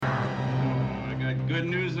Good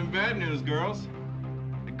news and bad news, girls.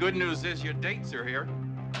 The good news is your dates are here.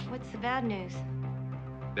 What's the bad news?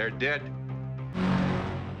 They're dead.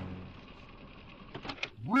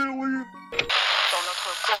 Really?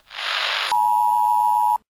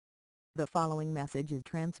 The following message is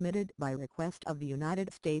transmitted by request of the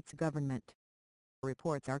United States government.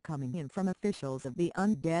 Reports are coming in from officials of the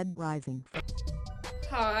Undead Rising.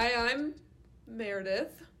 Hi, I'm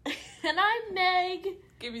Meredith. And I'm Meg.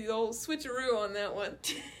 Give you the old switcheroo on that one.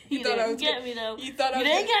 You didn't get me though. You thought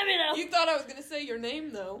I was gonna say your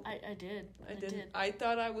name though. I did. I didn't. I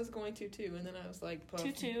thought I was going to too, and then I was like, Puff,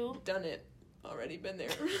 Tutu. Done it. Already been there.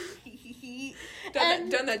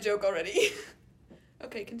 done that joke already.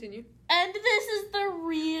 Okay, continue. And this is the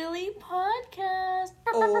Reely podcast.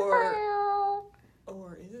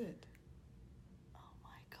 Or is it? Oh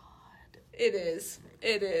my god. It is.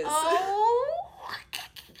 Oh,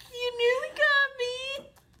 you nearly got me.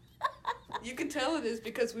 You can tell it is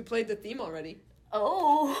because we played the theme already.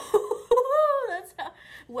 Oh, that's how.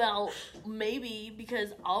 Well, maybe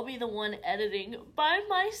because I'll be the one editing by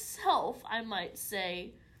myself, I might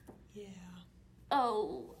say. Yeah.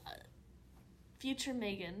 Oh, future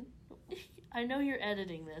Megan, I know you're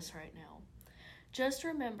editing this right now. Just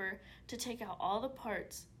remember to take out all the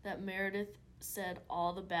parts that Meredith said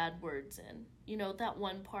all the bad words in. You know, that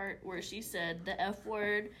one part where she said the F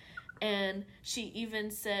word, and she even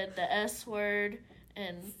said the S word,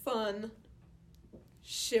 and... Fun.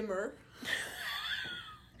 Shimmer.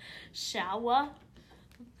 Shower.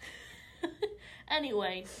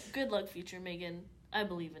 Anyway, good luck, future Megan. I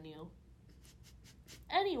believe in you.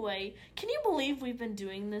 Anyway, can you believe we've been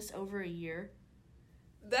doing this over a year?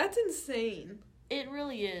 That's insane. It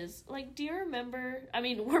really is. Like, do you remember? I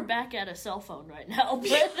mean, we're back at a cell phone right now,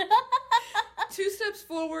 but... 2 steps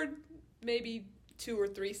forward, maybe 2 or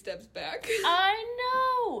 3 steps back. I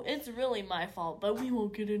know! It's really my fault, but we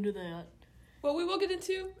won't get into that. What we will get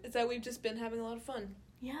into is that we've just been having a lot of fun.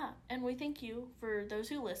 Yeah, and we thank you for those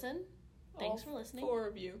who listen. Thanks for listening. 4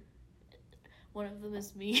 of you. One of them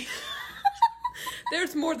is me.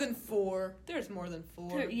 There's more than 4. There's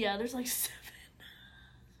like 7.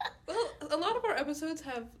 Well, a lot of our episodes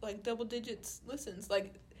have, like, double digits listens.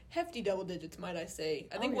 Like, hefty double digits, might I say.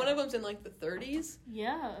 I think one of them's in, like, the 30s.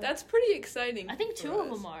 Yeah. That's pretty exciting. I think 2 of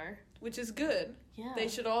them are. Which is good. Yeah. They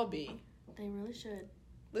should all be. They really should.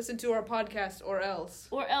 Listen to our podcast, or else.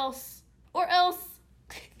 Or else.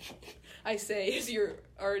 I say, as you're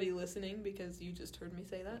already listening, because you just heard me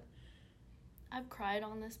say that. I've cried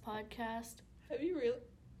on this podcast. Have you really?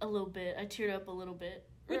 A little bit. I teared up a little bit.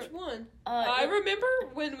 Which one? I remember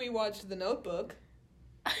when we watched The Notebook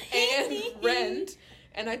and Rent,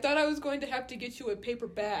 and I thought I was going to have to get you a paper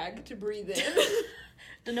bag to breathe in.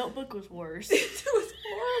 The Notebook was worse. It was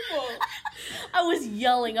horrible. I was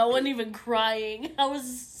yelling. I wasn't even crying. I was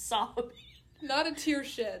sobbing. Not a tear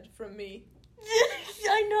shed from me.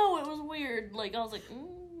 I know, it was weird. Like, I was like,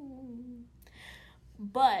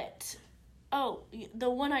 But, the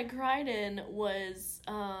one I cried in was,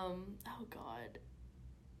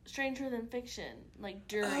 Stranger Than Fiction. Like,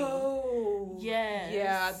 during. Oh. Yes.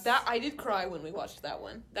 Yeah, I did cry when we watched that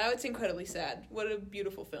one. That was incredibly sad. What a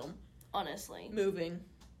beautiful film. Honestly. Moving.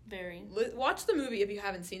 Very. Watch the movie if you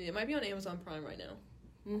haven't seen it. It might be on Amazon Prime right now.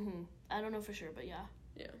 Mm-hmm. I don't know for sure, but yeah.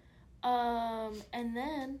 Yeah. And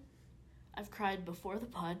then I've cried before the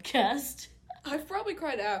podcast. I've probably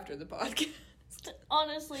cried after the podcast.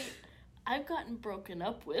 Honestly, I've gotten broken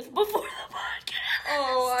up with before the podcast.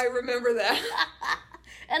 Oh, I remember that.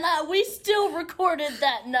 And we still recorded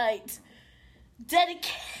that night.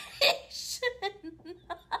 Dedication.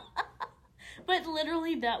 But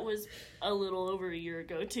literally, that was a little over a year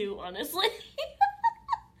ago, too, honestly.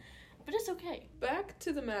 But it's okay. Back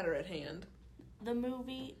to the matter at hand. The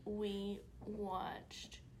movie we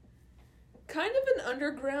watched. Kind of an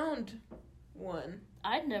underground one.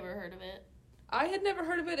 I'd never heard of it. I had never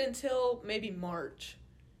heard of it until maybe March.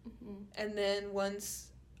 Mm-hmm. And then once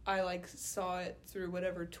I, saw it through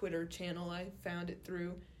whatever Twitter channel I found it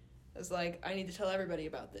through, I was like, I need to tell everybody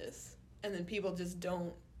about this. And then people just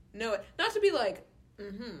don't know it. Not to be like,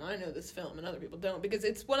 I know this film, and other people don't. Because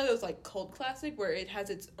it's one of those, cult classic where it has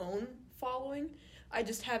its own following. I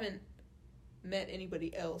just haven't met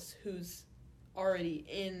anybody else who's already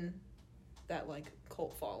in that,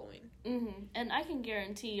 cult following. Mm-hmm. And I can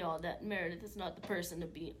guarantee y'all that Meredith is not the person to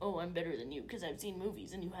be, I'm better than you because I've seen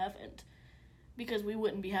movies and you haven't. Because we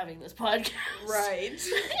wouldn't be having this podcast. Right.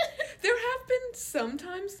 There have been some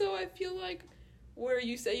times, though, I feel like, where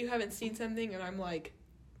you say you haven't seen something and I'm like,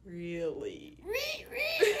 really?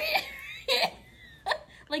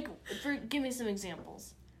 Give me some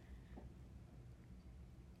examples.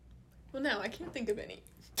 Well, now I can't think of any.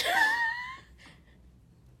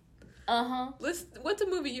 Uh-huh. What's a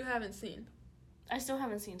movie you haven't seen? I still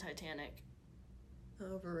haven't seen Titanic.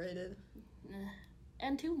 Overrated.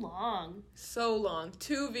 And too long. So long.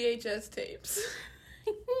 2 VHS tapes.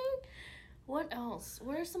 What else?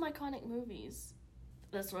 What are some iconic movies?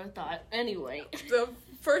 That's what I thought. Anyway. The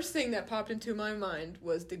first thing that popped into my mind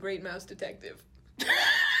was The Great Mouse Detective.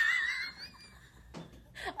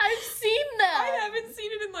 I've seen that! I haven't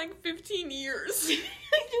seen it in like 15 years.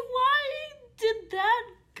 Why did that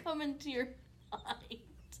come into your mind?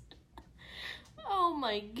 Oh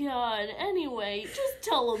my god. Anyway, just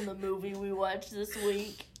tell them the movie we watched this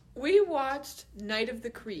week. We watched Night of the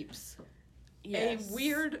Creeps. Yes. A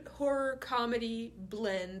weird horror comedy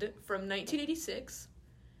blend from 1986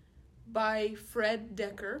 by Fred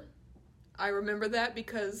Decker. I remember that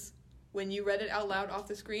because when you read it out loud off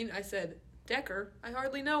the screen, I said, Decker? I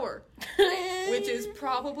hardly know her. Which is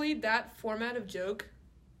probably, that format of joke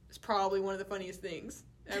is probably one of the funniest things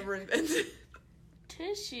ever invented.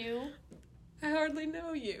 Tissue. I hardly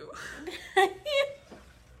know you.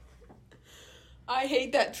 I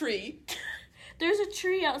hate that tree. There's a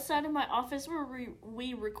tree outside of my office where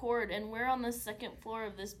we record, and we're on the second floor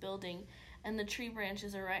of this building, and the tree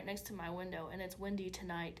branches are right next to my window, and it's windy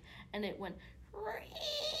tonight, and it went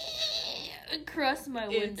across my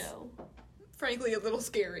window. Frankly, a little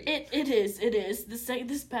scary. It is.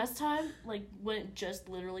 This past time, like when it just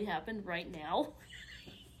literally happened right now.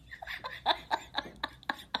 I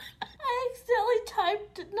accidentally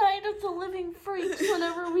typed Night of the Living Freaks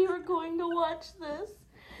whenever we were going to watch this.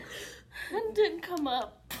 And didn't come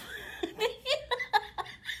up.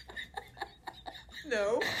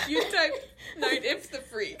 No, you typed Night of the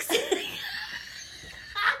Freaks.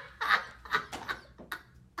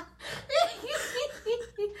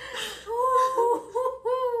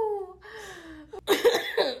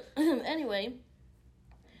 Anyway,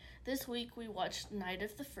 this week we watched Night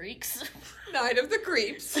of the Freaks. Night of the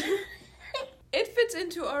Creeps. It fits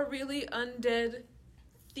into our really undead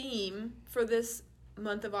theme for this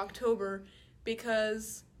month of October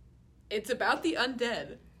because it's about the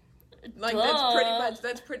undead. Like, Duh.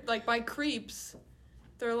 that's pretty, like, by creeps,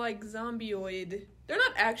 they're like zombioid. They're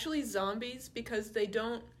not actually zombies because they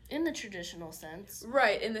don't... In the traditional sense.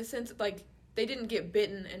 Right, in the sense, like, they didn't get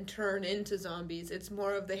bitten and turn into zombies. It's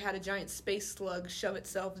more of they had a giant space slug shove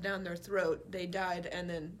itself down their throat. They died and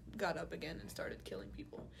then got up again and started killing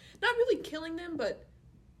people. Not really killing them, but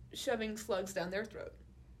shoving slugs down their throat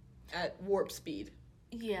at warp speed.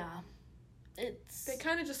 Yeah. They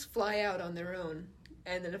kind of just fly out on their own.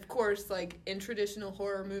 And then, of course, like, in traditional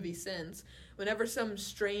horror movie sense, whenever some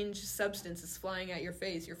strange substance is flying at your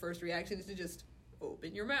face, your first reaction is to just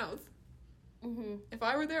open your mouth. Mm-hmm. If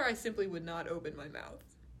I were there, I simply would not open my mouth.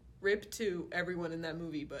 Rip to everyone in that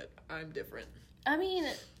movie, but I'm different. I mean,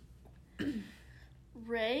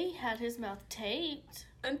 Ray had his mouth taped.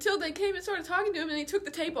 Until they came and started talking to him and he took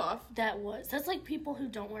the tape off. That's like people who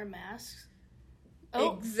don't wear masks.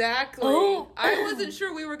 Oh. Exactly. Oh. I wasn't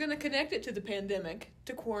sure we were going to connect it to the pandemic,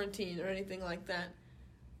 to quarantine, or anything like that.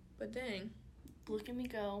 But dang. Look at me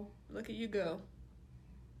go. Look at you go.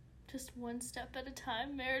 Just one step at a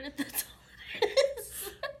time, Meredith, that's all it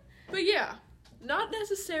is. But yeah, not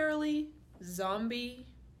necessarily zombie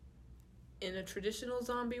in a traditional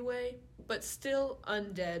zombie way, but still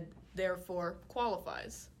undead, therefore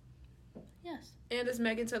qualifies. Yes. And as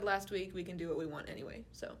Megan said last week, we can do what we want anyway,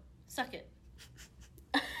 so. Suck it.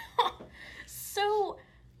 So,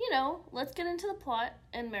 let's get into the plot.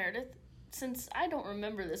 And Meredith, since I don't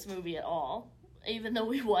remember this movie at all, even though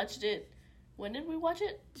we watched it, when did we watch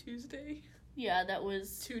it? Tuesday? Yeah, that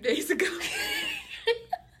was 2 days ago.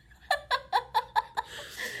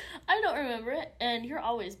 I don't remember it, and you're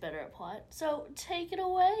always better at plot, so take it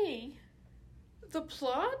away. The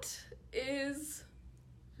plot is,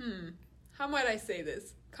 how might I say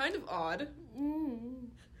this? Kind of odd.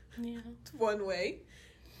 Yeah. It's one way.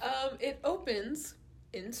 It opens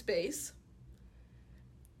in space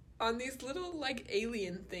on these little, like,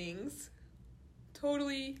 alien things.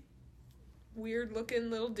 Totally weird-looking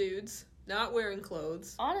little dudes, not wearing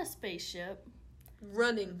clothes. On a spaceship.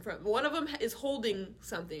 Running from... One of them is holding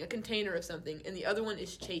something, a container of something, and the other one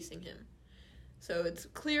is chasing him. So it's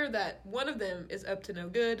clear that one of them is up to no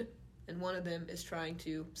good, and one of them is trying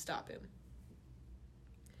to stop him.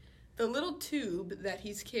 The little tube that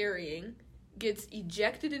he's carrying gets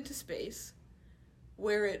ejected into space,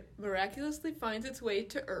 where it miraculously finds its way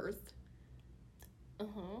to Earth,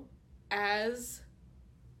 as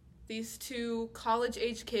these two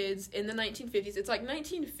college-age kids in the 1950s. It's like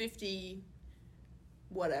 1950,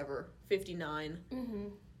 whatever, 59.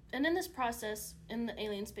 And in this process, in the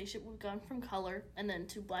alien spaceship, we've gone from color and then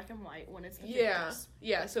to black and white when it's the 50s.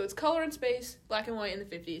 Yeah, so it's color in space, black and white in the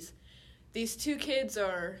 50s. These two kids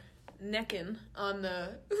are necking on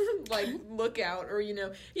the, like, lookout, or, you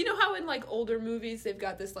know how in, like, older movies they've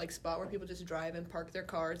got this, like, spot where people just drive and park their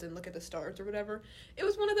cars and look at the stars or whatever? It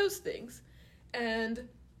was one of those things. And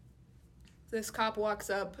this cop walks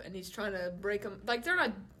up and he's trying to break them. Like,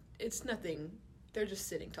 it's nothing. They're just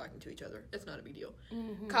sitting talking to each other. It's not a big deal.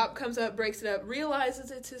 Mm-hmm. Cop comes up, breaks it up,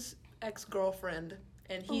 realizes it's his ex-girlfriend,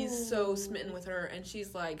 and he's so smitten with her, and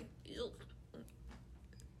she's like,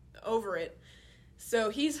 over it. So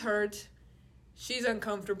he's hurt. She's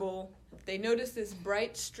uncomfortable. They notice this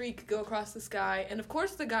bright streak go across the sky, and of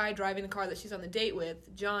course the guy driving the car that she's on the date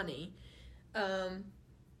with, Johnny,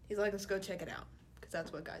 he's like, let's go check it out, because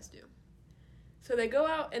that's what guys do. So they go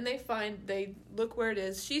out and they look where it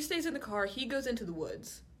is. She stays in the car. He goes into the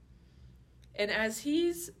woods. And as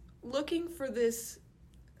he's looking for this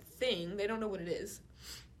thing, they don't know what it is,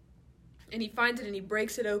 and he finds it and he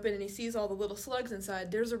breaks it open and he sees all the little slugs inside.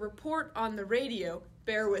 There's a report on the radio.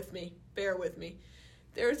 Bear with me.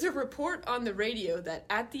 There's a report on the radio that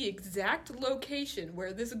at the exact location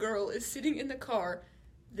where this girl is sitting in the car,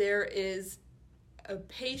 there is a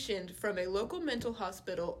patient from a local mental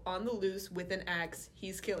hospital on the loose with an axe.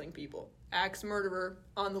 He's killing people. Axe murderer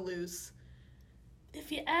on the loose.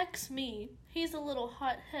 If you ask me, he's a little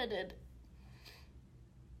hot-headed.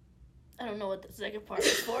 I don't know what the second part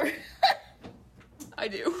is for. I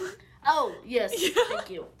do. Oh, yes. Yeah.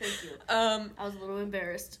 Thank you. I was a little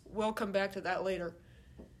embarrassed. We'll come back to that later.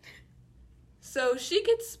 So she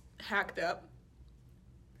gets hacked up.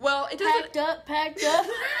 Well, it doesn't... Packed up.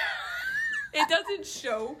 It doesn't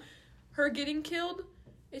show her getting killed.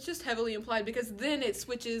 It's just heavily implied, because then it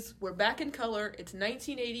switches. We're back in color. It's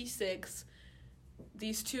 1986.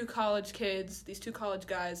 These two college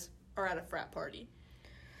guys are at a frat party.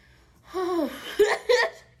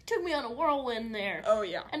 Took me on a whirlwind there. Oh,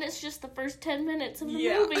 yeah. And it's just the first 10 minutes of the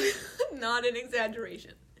movie. Not an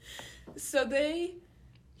exaggeration. So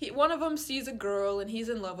one of them sees a girl, and he's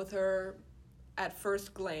in love with her at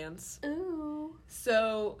first glance. Ooh.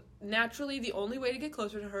 So naturally, the only way to get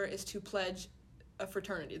closer to her is to pledge a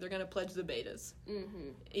fraternity. They're going to pledge the betas. Mm-hmm.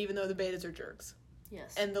 Even though the betas are jerks.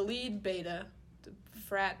 Yes. And the lead beta, the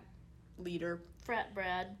frat leader. Frat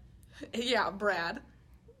Brad. Yeah, Brad.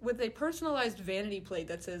 With a personalized vanity plate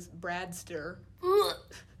that says Bradster.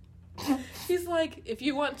 He's like, if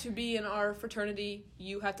you want to be in our fraternity,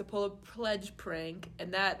 you have to pull a pledge prank.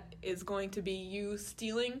 And that is going to be you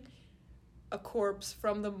stealing a corpse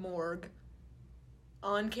from the morgue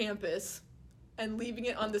on campus and leaving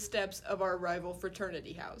it on the steps of our rival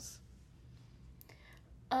fraternity house.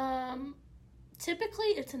 Typically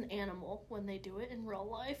it's an animal when they do it in real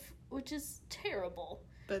life, which is terrible.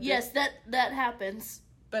 But yes, that happens.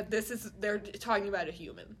 But they're talking about a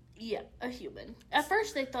human. Yeah, a human. At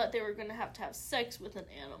first they thought they were going to have sex with an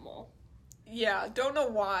animal. Yeah, don't know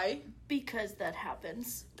why. Because that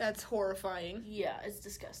happens. That's horrifying. Yeah, it's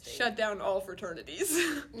disgusting. Shut down all fraternities.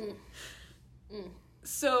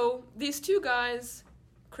 So, these two guys,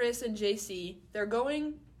 Chris and JC, they're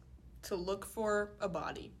going to look for a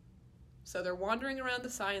body. So they're wandering around the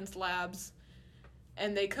science labs,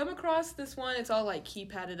 and they come across this one. It's all, like,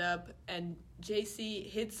 keypadded up, and JC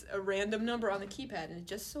hits a random number on the keypad, and it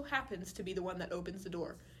just so happens to be the one that opens the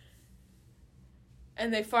door.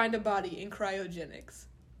 And they find a body in cryogenics.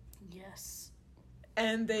 Yes.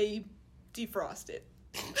 And they defrost it.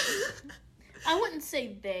 I wouldn't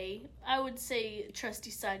say they. I would say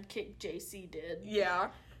trusty sidekick JC did. Yeah.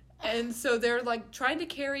 And so they're, like, trying to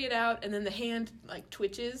carry it out, and then the hand, like,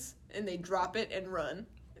 twitches, and they drop it and run.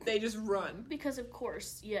 They just run. Because, of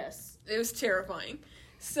course, yes. It was terrifying.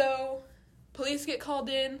 So, police get called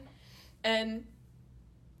in, and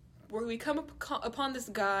we come upon this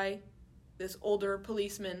guy, this older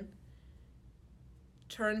policeman.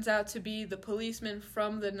 Turns out to be the policeman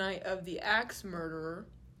from the night of the axe murderer.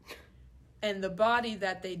 And the body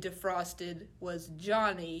that they defrosted was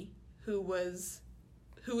Johnny, who was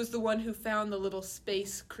the one who found the little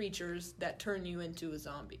space creatures that turn you into a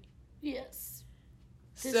zombie. Yes.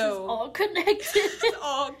 This is all connected.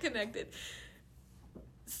 All connected.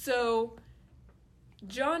 So,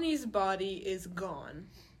 Johnny's body is gone.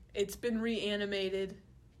 It's been reanimated.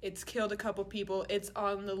 It's killed a couple people. It's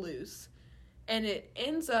on the loose. And it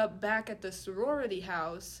ends up back at the sorority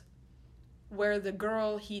house where the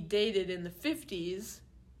girl he dated in the 50s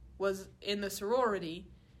was in the sorority.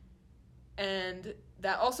 And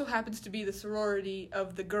that also happens to be the sorority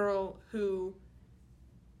of the girl who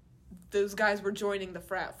those guys were joining the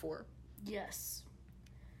frat for. Yes.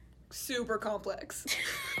 super complex.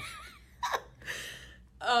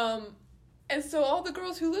 And so all the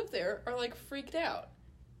girls who live there are, like, freaked out.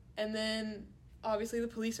 And then, obviously, the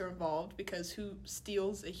police are involved, because who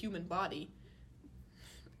steals a human body?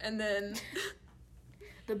 And then...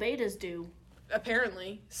 The betas do.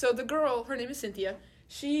 Apparently. So the girl, her name is Cynthia,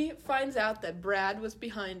 she finds out that Brad was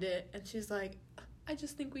behind it, and she's like, I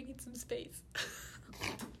just think we need some space.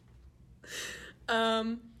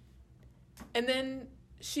 And then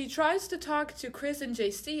she tries to talk to Chris and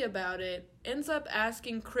JC about it, ends up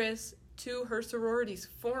asking Chris to her sorority's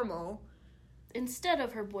formal. Instead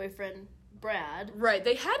of her boyfriend, Brad. Right,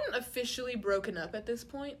 they hadn't officially broken up at this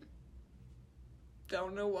point.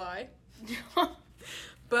 Don't know why.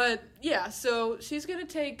 But, yeah, so she's gonna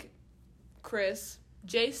take Chris.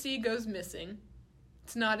 JC goes missing.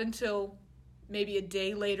 It's not until maybe a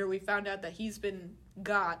day later we found out that he's been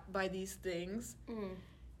got by these things. Mm.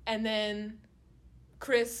 And then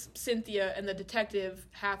Chris, Cynthia, and the detective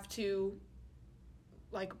have to,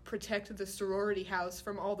 like, protect the sorority house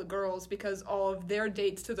from all the girls because all of their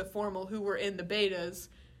dates to the formal who were in the betas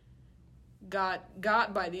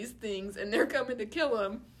got by these things, and they're coming to kill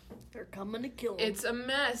him. They're coming to kill him. It's a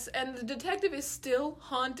mess, and the detective is still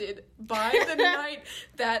haunted by the night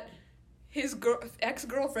that his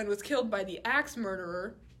ex-girlfriend was killed by the axe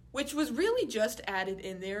murderer, which was really just added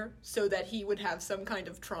in there so that he would have some kind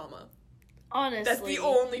of trauma. Honestly. That's the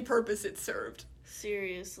only purpose it served.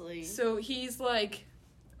 Seriously. So he's like,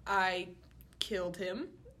 I killed him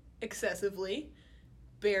excessively,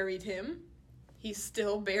 buried him. He's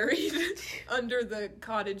still buried under the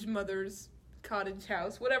cottage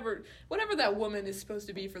house, whatever that woman is supposed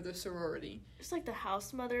to be for the sorority. It's like the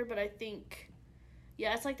house mother, but I think,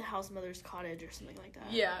 yeah, it's like the house mother's cottage or something like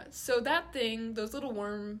that. Yeah, so that thing, those little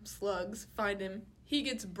worm slugs find him. He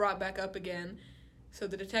gets brought back up again, so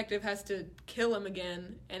the detective has to kill him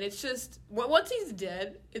again, and it's just, once he's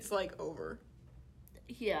dead, it's like over.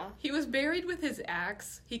 Yeah. He was buried with his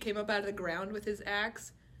axe. He came up out of the ground with his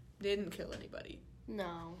axe. Didn't kill anybody.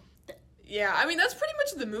 No. Yeah, I mean, that's pretty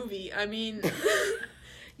much the movie. I mean,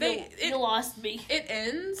 you lost me. It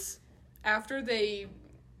ends after they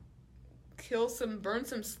burn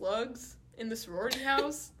some slugs in the sorority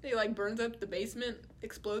house. They, like, burns up the basement,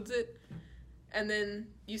 explodes it, and then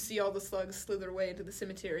you see all the slugs slither away into the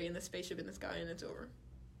cemetery and the spaceship in the sky, and it's over.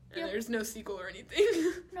 And there's no sequel or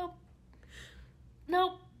anything.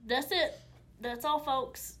 Nope. That's it. That's all,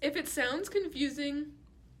 folks. If it sounds confusing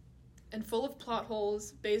and full of plot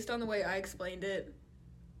holes based on the way I explained it,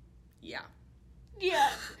 yeah. Yeah.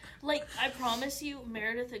 Like, I promise you,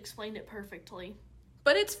 Meredith explained it perfectly.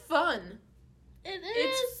 But it's fun. It is.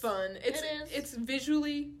 It's fun. It's It's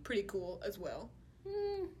visually pretty cool as well.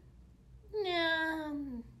 Yeah.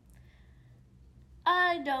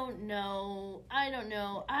 I don't know.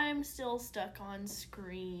 I'm still stuck on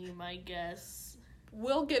Scream, I guess.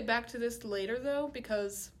 We'll get back to this later, though,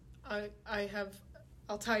 because I'll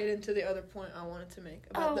tie it into the other point I wanted to make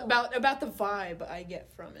about the vibe I get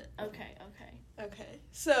from it. Okay.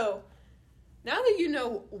 So, now that you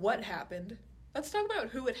know what happened, let's talk about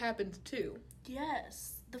who it happened to.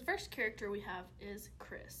 Yes. The first character we have is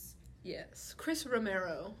Chris. Yes, Chris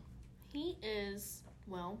Romero. He is,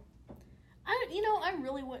 well, I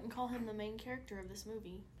really wouldn't call him the main character of this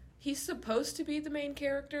movie. He's supposed to be the main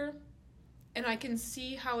character, and I can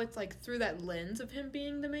see how it's, like, through that lens of him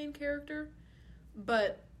being the main character,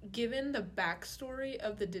 but given the backstory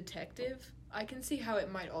of the detective, I can see how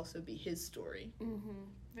it might also be his story.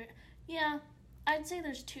 Mm-hmm. Yeah, I'd say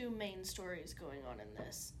there's two main stories going on in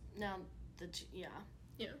this. Now, yeah.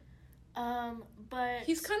 But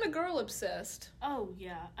he's kind of girl obsessed. Oh,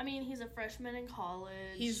 yeah. I mean, he's a freshman in college.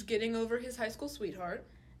 He's getting over his high school sweetheart.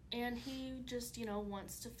 And he just,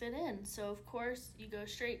 wants to fit in. So, of course, you go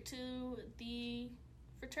straight to the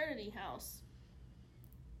fraternity house.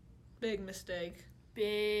 Big mistake.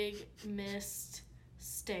 Big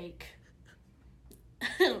mistake.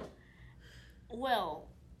 Well,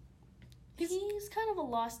 he's kind of a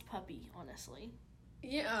lost puppy, honestly.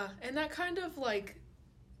 Yeah, and that kind of, like,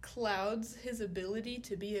 clouds his ability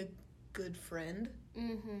to be a good friend.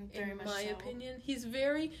 Mm-hmm, very much so. In my opinion. He's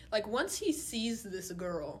very, like, once he sees this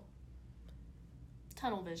girl.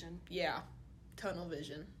 Tunnel vision. Yeah, tunnel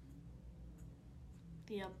vision.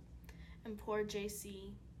 Yep. And poor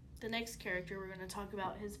JC, the next character we're going to talk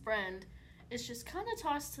about, his friend, is just kind of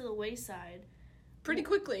tossed to the wayside. Pretty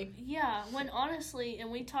quickly. Yeah, when honestly,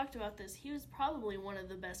 and we talked about this, he was probably one of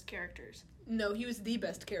the best characters. No, he was the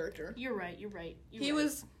best character. You're right. He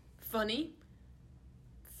was funny,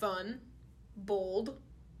 fun, bold.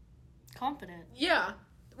 Confident. Yeah,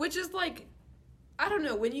 which is like, I don't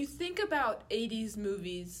know, when you think about 80s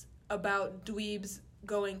movies about dweebs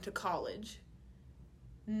going to college.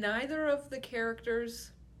 Neither of the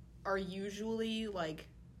characters are usually, like,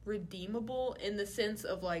 redeemable in the sense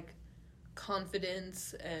of, like,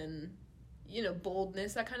 confidence and, you know,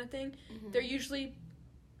 boldness, that kind of thing. Mm-hmm. They're usually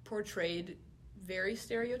portrayed very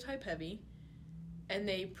stereotype heavy, and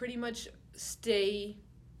they pretty much stay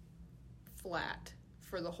flat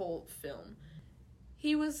for the whole film.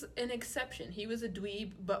 He was an exception. He was a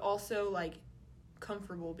dweeb, but also, like,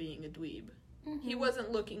 comfortable being a dweeb. Mm-hmm. He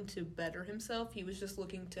wasn't looking to better himself. He was just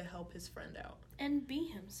looking to help his friend out. And be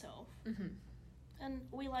himself. Mm-hmm. And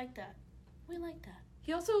we like that. We like that.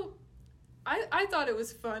 He also... I thought it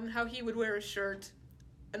was fun how he would wear a shirt,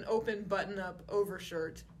 an open button-up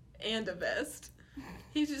overshirt, and a vest.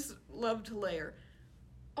 He just loved to layer.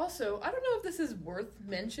 Also, I don't know if this is worth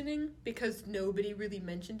mentioning, because nobody really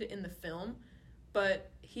mentioned it in the film,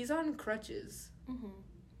 but he's on crutches. Mm-hmm.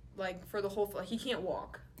 Like, for the whole film. He can't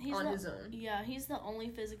walk on his own. Yeah, he's the only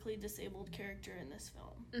physically disabled character in this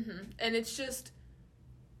film. Mm-hmm. And it's just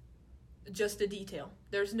a detail.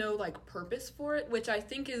 There's no, like, purpose for it, which I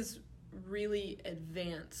think is really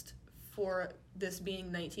advanced for this being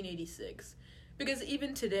 1986. Because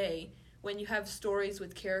even today, when you have stories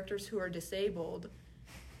with characters who are disabled,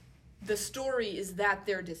 the story is that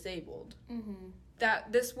they're disabled. Mm-hmm.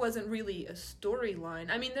 That this wasn't really a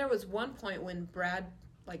storyline. I mean, there was one point when Brad,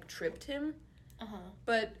 like, tripped him,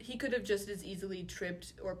 but he could have just as easily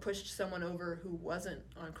tripped or pushed someone over who wasn't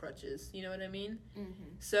on crutches. You know what I mean?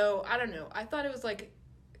 Mm-hmm. So, I don't know. I thought it was, like,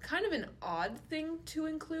 kind of an odd thing to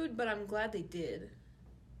include, but I'm glad they did.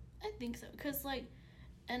 I think so, because, like,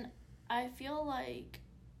 and I feel like,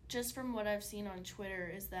 just from what I've seen on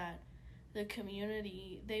Twitter, is that the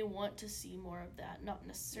community, they want to see more of that, not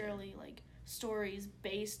necessarily, like, stories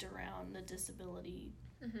based around the disability,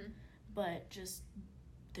 but just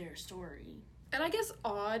their story. And I guess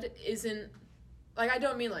odd isn't, like, I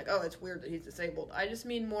don't mean, like, oh, it's weird that he's disabled. I just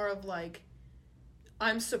mean more of, like,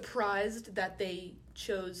 I'm surprised that they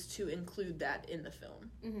chose to include that in the film.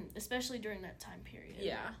 Mm-hmm. Especially during that time period.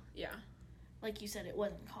 Yeah. Like you said, it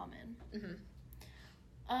wasn't common.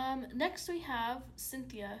 Mm-hmm. Next we have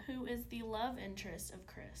Cynthia, who is the love interest of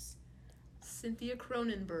Chris. Cynthia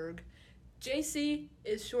Cronenberg. JC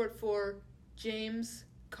is short for James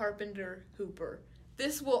Carpenter Hooper.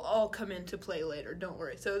 This will all come into play later, don't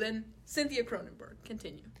worry. So then, Cynthia Cronenberg,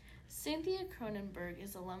 continue. Cynthia Cronenberg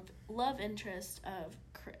is a love interest of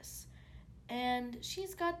Chris. And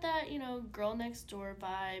she's got that, you know, girl next door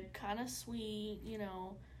vibe, kind of sweet, you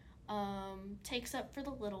know, takes up for the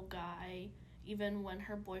little guy, even when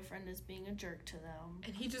her boyfriend is being a jerk to them.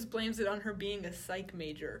 And he just blames it on her being a psych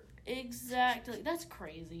major. Exactly. That's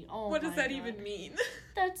crazy. Oh, what does that even mean?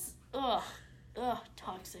 That's,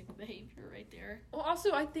 toxic behavior right there. Well,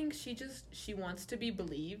 also, I think she wants to be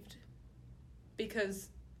believed, because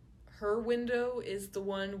her window is the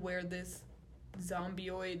one where this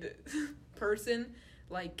zombioid person,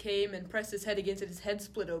 like, came and pressed his head against it. His head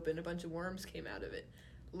split open. A bunch of worms came out of it.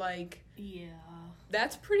 Like, yeah.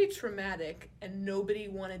 That's pretty traumatic, and nobody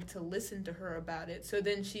wanted to listen to her about it. So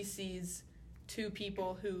then she sees two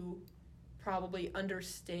people who probably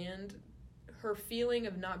understand her feeling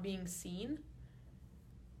of not being seen.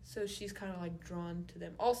 So she's kind of, like, drawn to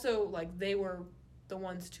them. Also, like, they were the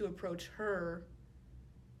ones to approach her,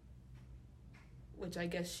 which I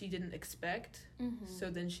guess she didn't expect. Mm-hmm. So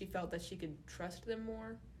then she felt that she could trust them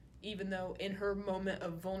more, even though in her moment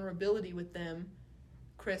of vulnerability with them,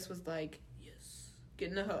 Chris was like, yes,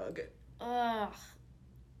 getting a hug. Ugh.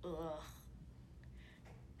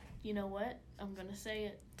 You know what? I'm gonna say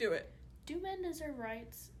it. Do it. Do men deserve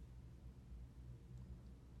rights?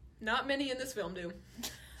 Not many in this film do.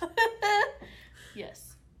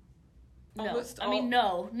 Yes. No,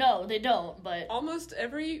 they don't, but... Almost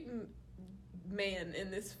every man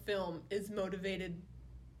in this film is motivated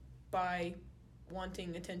by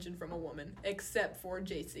wanting attention from a woman, except for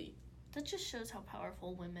JC. That just shows how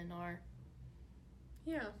powerful women are.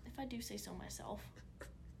 Yeah. If I do say so myself.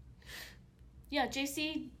 Yeah,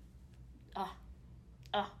 JC...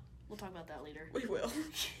 we'll talk about that later. We will.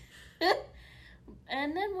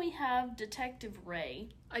 And then we have Detective Ray.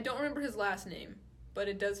 I don't remember his last name, but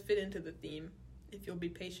it does fit into the theme, if you'll be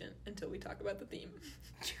patient until we talk about the theme.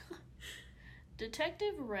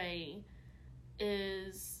 Detective Ray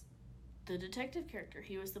is the detective character.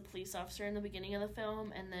 He was the police officer in the beginning of the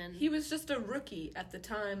film, and then... He was just a rookie at the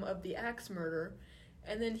time of the axe murder,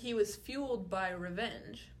 and then he was fueled by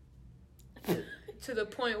revenge. To the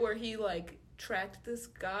point where he, like, tracked this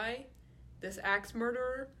guy, this axe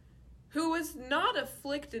murderer, who was not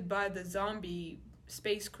afflicted by the zombie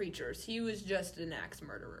space creatures. He was just an axe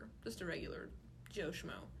murderer. Just a regular Joe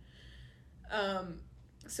Schmo.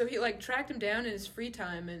 So he, like, tracked him down in his free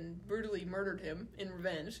time and brutally murdered him in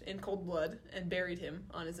revenge, in cold blood, and buried him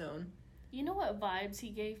on his own. You know what vibes he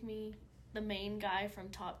gave me? The main guy from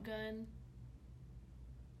Top Gun.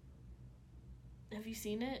 Have you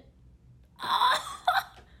seen it?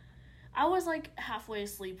 I was, like, halfway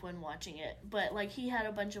asleep when watching it, but, like, he had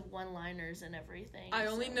a bunch of one-liners and everything. I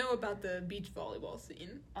only know about the beach volleyball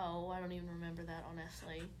scene. Oh, I don't even remember that,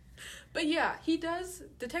 honestly. But yeah, he does.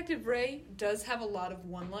 Detective Ray does have a lot of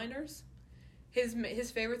one-liners.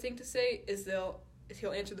 His favorite thing to say is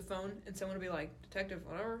he'll answer the phone and someone will be like, "Detective,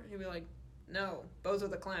 whatever." He'll be like, "No, Bozo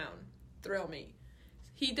the Clown. Thrill me."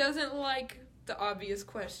 He doesn't like the obvious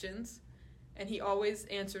questions, and he always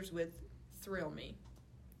answers with, "Thrill me."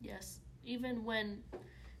 Yes, even when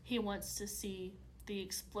he wants to see the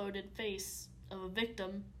exploded face of a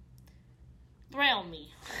victim, thrill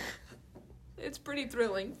me. It's pretty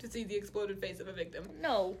thrilling to see the exploded face of a victim.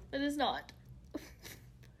 No, it is not.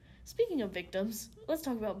 Speaking of victims, let's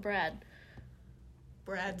talk about Brad.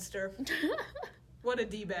 Bradster. What a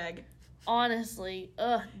D-bag. Honestly,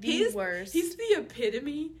 worst. He's the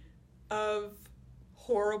epitome of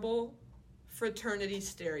horrible fraternity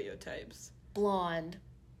stereotypes. Blonde.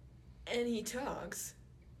 And he talks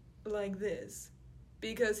like this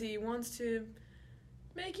because he wants to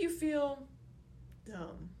make you feel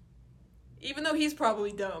dumb. Even though he's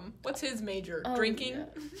probably dumb. What's his major? Drinking? Yeah.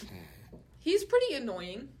 He's pretty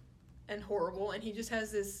annoying and horrible, and he just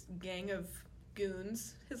has this gang of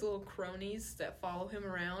goons, his little cronies that follow him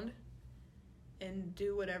around and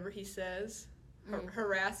do whatever he says,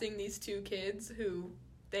 harassing these two kids who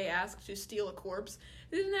they asked to steal a corpse.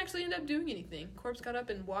 They didn't actually end up doing anything. Corpse got up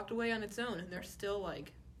and walked away on its own, and they're still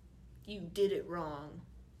like, "You did it wrong."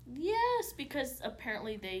 Yes, because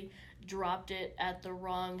apparently they dropped it at the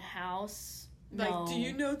wrong house. Like, no. Do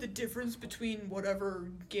you know the difference between whatever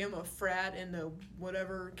Gamma frat and the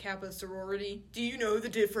whatever Kappa sorority? Do you know the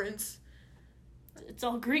difference? It's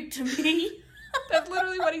all Greek to me. That's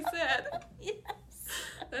literally what he said. Yes.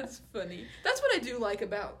 That's funny. That's what I do like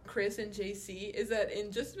about Chris and JC, is that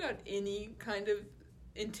in just about any kind of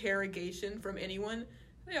interrogation from anyone,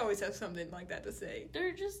 they always have something like that to say.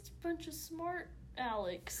 They're just a bunch of smart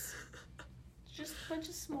Alex. Just a bunch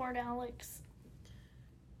of smart Alex.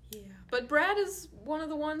 Yeah. But Brad is one of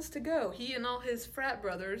the ones to go. He and all his frat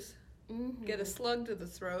brothers get a slug to the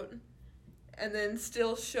throat and then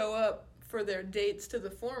still show up for their dates to the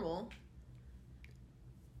formal.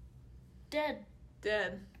 Dead.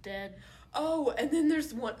 Oh, and then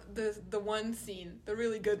there's the one scene, the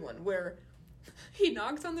really good one, where he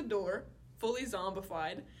knocks on the door, fully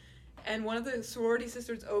zombified, and one of the sorority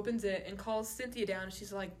sisters opens it and calls Cynthia down, and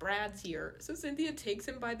she's like, "Brad's here." So Cynthia takes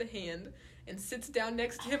him by the hand and sits down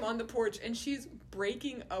next to him on the porch, and she's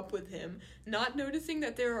breaking up with him, not noticing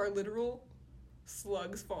that there are literal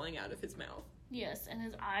slugs falling out of his mouth. Yes, and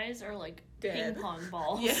his eyes are like Dead. ping pong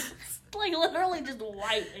balls. Yes. Like literally just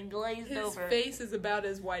white and glazed His over. face is about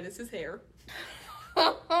as white as his hair.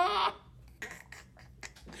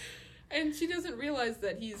 And she doesn't realize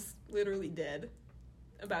that he's literally dead,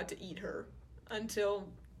 about to eat her, until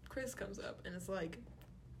Chris comes up and is like,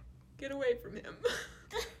 "Get away from him."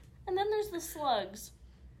 And then there's the slugs.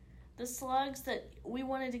 The slugs that we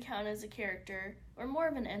wanted to count as a character, or more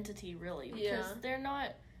of an entity, really. Because they're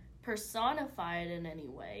not personified in any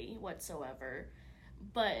way whatsoever.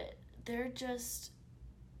 But they're just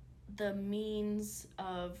the means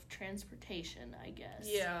of transportation, I guess.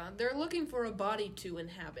 Yeah, they're looking for a body to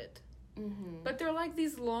inhabit. Mm-hmm. But they're like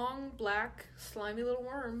these long, black, slimy little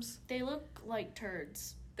worms. They look like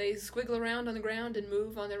turds. They squiggle around on the ground and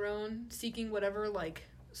move on their own, seeking whatever, like,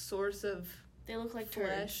 source of They look like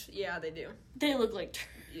flesh. turds. Yeah, they do. They look like turds.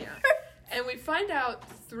 Yeah. And we find out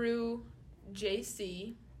through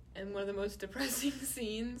JC, and one of the most depressing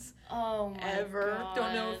scenes ever. God.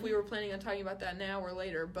 Don't know if we were planning on talking about that now or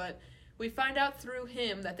later, but we find out through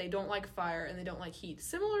him that they don't like fire and they don't like heat.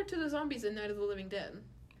 Similar to the zombies in Night of the Living Dead.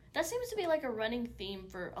 That seems to be like a running theme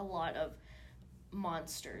for a lot of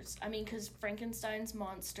monsters. I mean, because Frankenstein's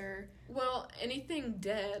monster. Well, anything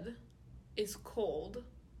dead is cold.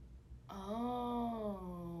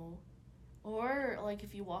 Oh. Or, like,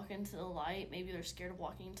 if you walk into the light, maybe they're scared of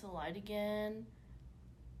walking into the light again.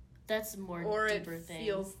 That's a more or deeper it thing.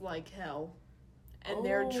 feels like hell. And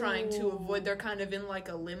they're trying to avoid, they're kind of in like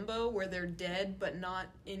a limbo where they're dead, but not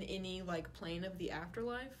in any, like, plane of the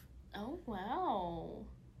afterlife. Oh, wow.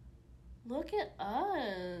 Look at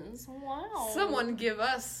us. Wow. Someone give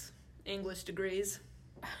us English degrees.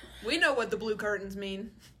 We know what the blue curtains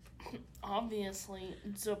mean. Obviously.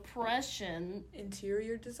 Depression.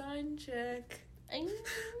 Interior design check.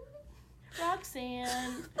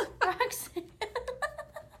 Roxanne.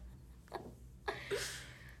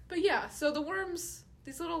 But yeah, so the worms,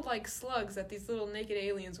 these little, like, slugs that these little naked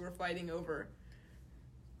aliens were fighting over.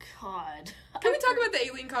 God. Can we talk about the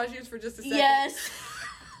alien costumes for just a second? Yes.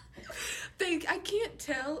 I can't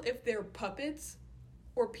tell if they're puppets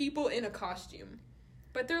or people in a costume,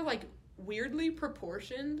 but they're, like, weirdly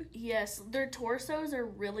proportioned. Yes, their torsos are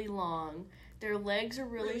really long. Their legs are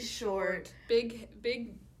really short. Big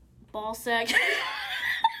Ball sack.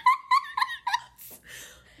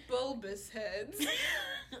 bulbous heads.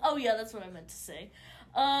 Oh yeah, that's what I meant to say.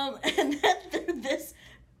 And then they're this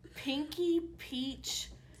pinky peach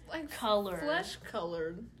Like color. flesh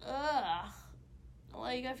colored. Ugh.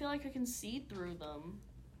 Like, I feel like I can see through them.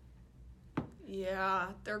 Yeah,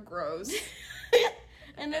 they're gross.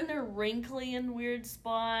 And then they're wrinkly in weird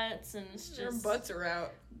spots, and it's Their just... butts are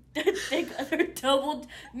out. They're doubled...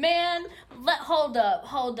 Man, hold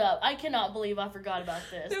up. I cannot believe I forgot about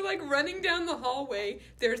this. They're like running down the hallway.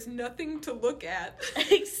 There's nothing to look at.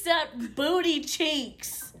 Except booty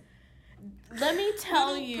cheeks. Let me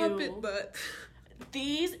tell Little you... puppet butt.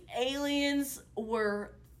 These aliens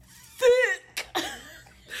were thick.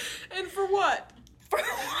 And for what? For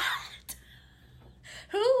what?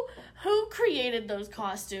 Who created those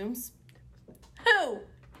costumes? Who?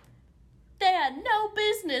 They had no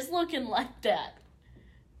business looking like that.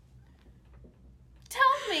 Tell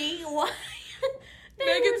me why.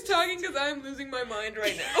 Megan's talking because I'm losing my mind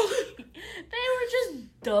right now. They were just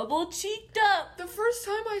double cheeked up. The first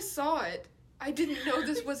time I saw it, I didn't know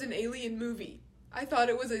this was an alien movie. I thought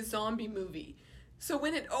it was a zombie movie. So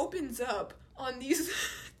when it opens up on these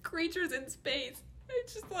creatures in space,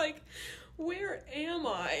 it's just like, where am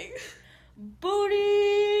I? Booty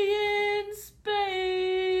in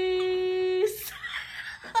space.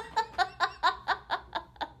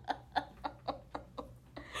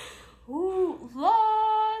 Ooh,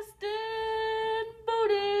 lost in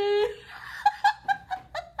booty.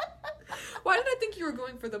 Why did I think you were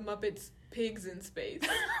going for the Muppets pigs in space?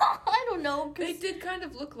 I don't know. They did kind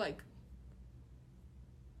of look like,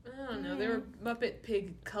 I don't know, they were Muppet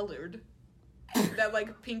pig colored. That,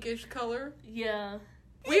 like, pinkish color. Yeah.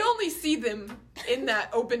 We only see them in that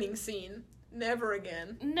opening scene. Never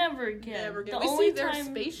again. Never again. Never again. The We only see their time...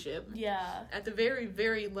 spaceship Yeah. at the very,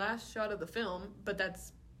 very last shot of the film, but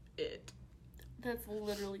that's it. That's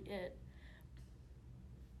literally it.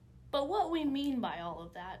 But what we mean by all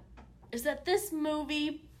of that is that this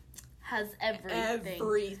movie has everything.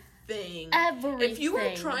 Everything. If you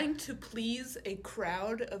are trying to please a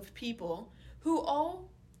crowd of people who all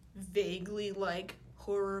vaguely like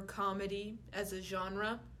horror comedy as a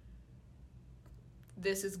genre,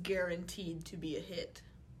 this is guaranteed to be a hit.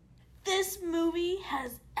 This movie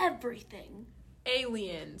has everything.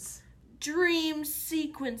 Aliens. Dream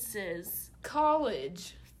sequences.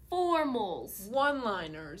 College. Formals.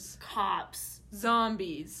 One-liners. Cops.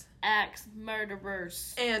 Zombies. Axe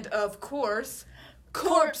murderers. And, of course,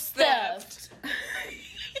 Corpse theft.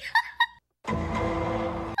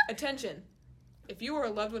 Attention. If you or a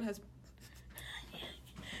loved one has...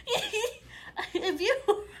 if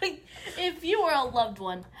you or a loved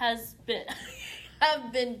one have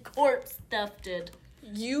been corpse thefted,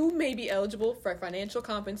 you may be eligible for financial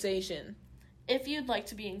compensation. If you'd like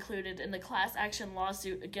to be included in the class action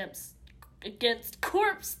lawsuit against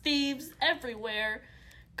corpse thieves everywhere,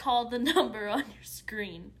 call the number on your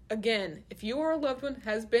screen. Again, if you or a loved one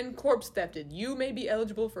has been corpse thefted, you may be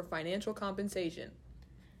eligible for financial compensation.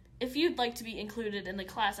 If you'd like to be included in the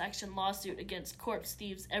class action lawsuit against corpse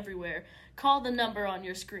thieves everywhere, call the number on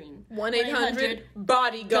your screen.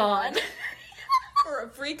 1-800-BODY-GONE. For a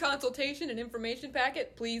free consultation and information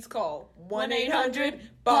packet, please call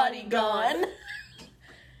 1-800-BODY-GONE.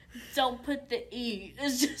 Don't put the E.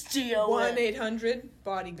 It's just GON.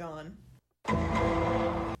 1-800-BODY-GONE.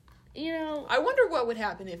 You know... I wonder what would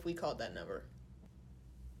happen if we called that number.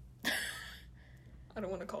 I don't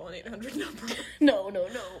want to call an 800 number. No.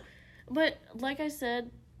 But, like I said,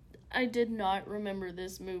 I did not remember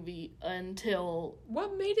this movie until...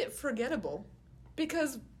 What made it forgettable?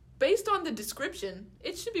 Because, based on the description,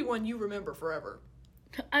 it should be one you remember forever.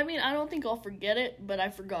 I mean, I don't think I'll forget it, but I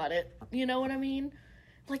forgot it. You know what I mean?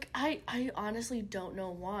 Like, I honestly don't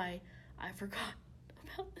know why I forgot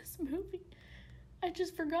about this movie. I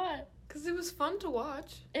just forgot. Because it was fun to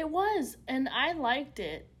watch. It was, and I liked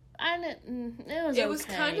it. It was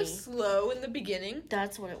kind of slow in the beginning.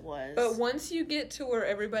 That's what it was. But once you get to where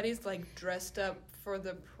everybody's, like, dressed up for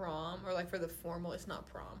the prom, or, like, for the formal, it's not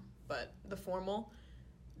prom, but the formal,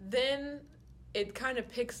 then it kind of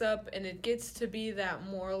picks up and it gets to be that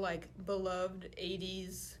more, like, beloved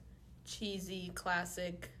 80s, cheesy,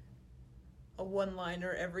 classic a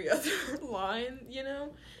one-liner every other line, you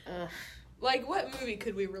know? Ugh. Like, what movie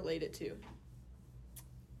could we relate it to?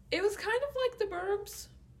 It was kind of like The Burbs.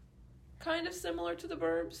 Kind of similar to The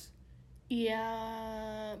Burbs.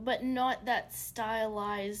 Yeah, but not that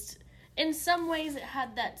stylized. In some ways, it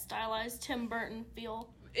had that stylized Tim Burton feel.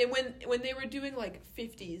 And when they were doing, like,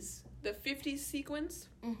 the 50s sequence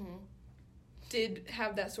did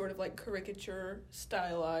have that sort of, like, caricature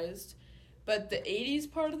stylized. But the 80s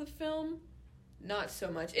part of the film, not so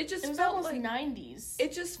much. It was felt almost like 90s.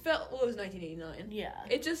 It just felt, well, it was 1989. Yeah.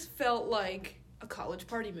 It just felt like a college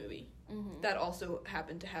party movie that also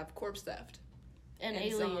happened to have corpse theft. And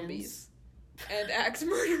aliens. Zombies. And axe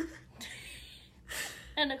murder.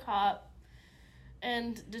 And a cop.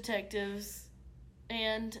 And detectives.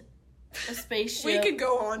 And a spaceship. We could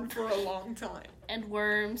go on for a long time. And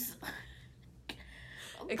worms.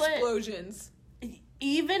 Explosions.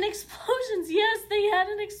 Even explosions. Yes, they had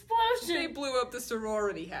an explosion. They blew up the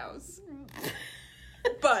sorority house.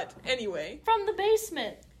 But, anyway. From the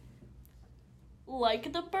basement.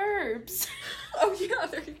 Like the Burbs. Oh, yeah,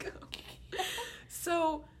 there you go.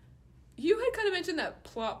 So, you had kind of mentioned that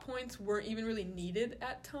plot points weren't even really needed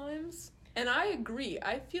at times. And I agree.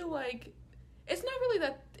 I feel like it's not really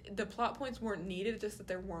that the plot points weren't needed, just that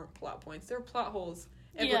there weren't plot points. There were plot holes.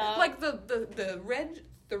 Yeah. Like the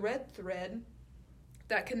red thread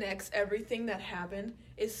that connects everything that happened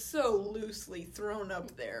is so loosely thrown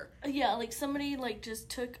up there. Yeah, like somebody like just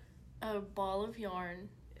took a ball of yarn,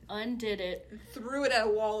 undid it, Threw it at a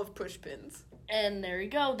wall of pushpins. and there you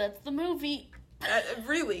go. That's the movie. It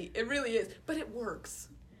really is. But it works.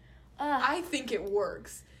 I think it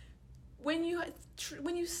works. When you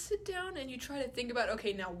sit down and you try to think about,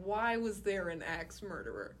 okay, now why was there an axe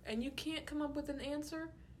murderer? And you can't come up with an answer,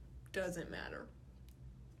 doesn't matter.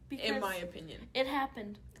 Because in my opinion. it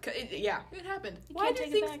happened. It happened. Can't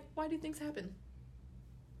take it back. Why do things happen?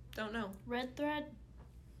 Don't know. Red thread.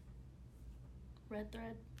 Red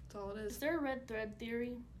thread. That's all it Is is. there a red thread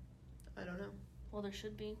theory? I don't know. Well, there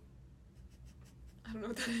should be. I don't know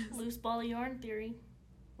what that is. Loose ball of yarn theory.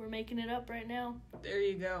 We're making it up right now. There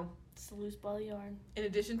you go. It's the loose ball of yarn. In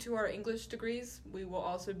addition to our English degrees, we will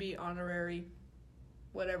also be honorary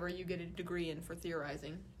whatever you get a degree in for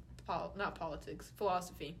theorizing. Not politics,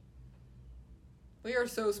 philosophy. We are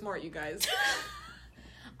so smart, you guys.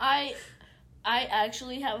 I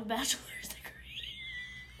actually have a bachelor's degree.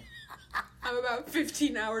 I'm about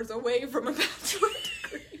 15 hours away from a bachelor's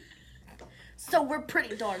degree. So we're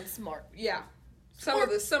pretty darn smart. Yeah. Some of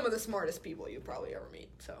the smartest people you probably ever meet,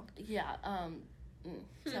 so. Yeah,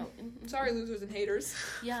 so. Sorry, losers and haters.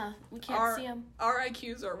 Yeah, we can't see them. Our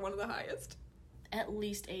IQs are one of the highest. At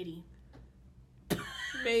least 80.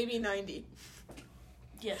 Maybe 90.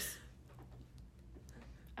 Yes.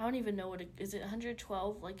 I don't even know what is it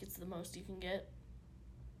 112? Like it's the most you can get?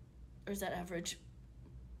 Or is that average?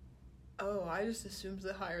 Oh, I just assumed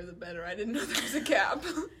the higher the better. I didn't know there was a cap.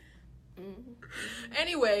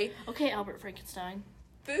 Anyway. Okay, Albert Frankenstein.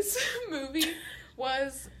 This movie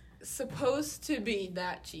was supposed to be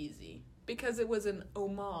that cheesy because it was a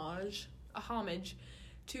homage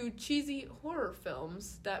to cheesy horror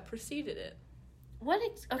films that preceded it.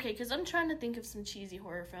 Okay, because I'm trying to think of some cheesy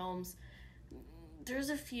horror films.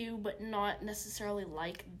 There's a few, but not necessarily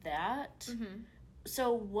like that. Mm-hmm.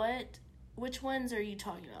 So which ones are you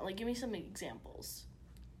talking about? Like, give me some examples.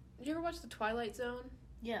 Did you ever watch The Twilight Zone?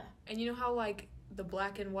 Yeah. And you know how, like, the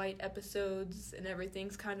black and white episodes and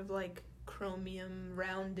everything's kind of, like, chromium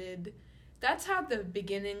rounded? That's how the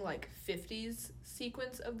beginning, like, 50s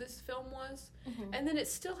sequence of this film was. Mm-hmm. And then it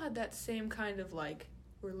still had that same kind of, like,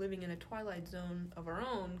 we're living in a Twilight Zone of our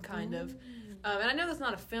own, kind of. And I know that's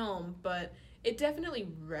not a film, but it definitely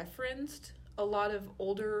referenced a lot of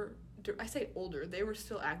older... I say older, they were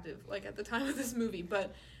still active, like, at the time of this movie,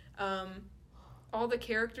 but all the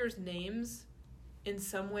characters' names in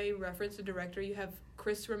some way reference the director. You have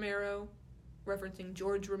Chris Romero referencing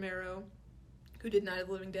George Romero, who did Night of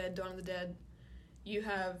the Living Dead, Dawn of the Dead. You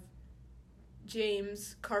have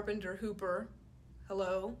James Carpenter Hooper.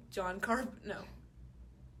 Hello? No.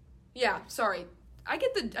 Yeah, sorry. I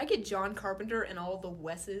get John Carpenter and all the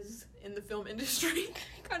Wesses in the film industry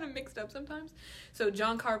kind of mixed up sometimes. So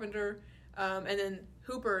John Carpenter, and then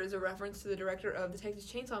Hooper is a reference to the director of the Texas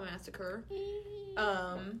Chainsaw Massacre.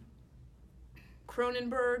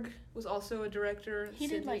 Cronenberg was also a director. He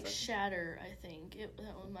did like Shatter, I think.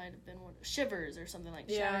 That one might have been one. Shivers or something like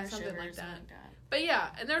yeah, Shatter, something Shivers, like that. Something like that. But yeah,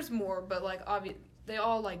 and there's more, but like they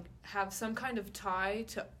all like have some kind of tie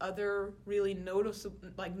to other really notable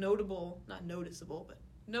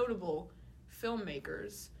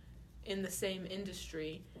filmmakers in the same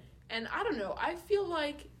industry. And I don't know, I feel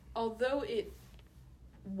like although it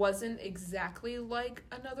wasn't exactly like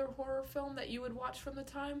another horror film that you would watch from the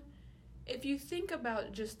time, if you think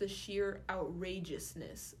about just the sheer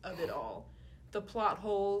outrageousness of it all, the plot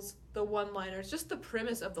holes, the one-liners, just the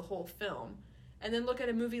premise of the whole film, and then look at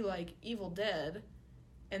a movie like Evil Dead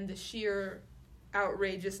and the sheer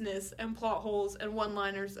outrageousness and plot holes and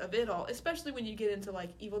one-liners of it all, especially when you get into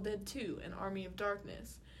like Evil Dead 2 and Army of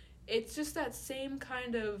Darkness. It's just that same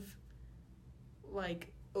kind of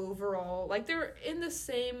like overall, like they're in the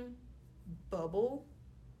same bubble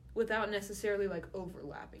without necessarily like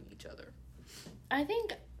overlapping each other. I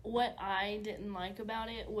think what I didn't like about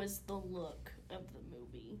it was the look of the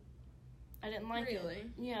movie. I didn't like it. Really?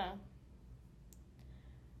 Yeah.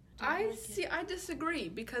 I disagree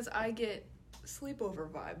because I get sleepover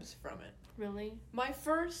vibes from it. Really? My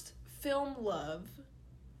first film love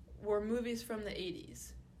were movies from the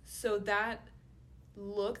 80s. So that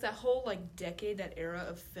look, that whole like decade, that era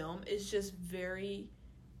of film is just very,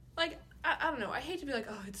 like, I don't know, I hate to be like,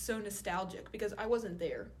 oh, it's so nostalgic, because I wasn't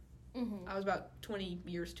there. Mm-hmm. I was about 20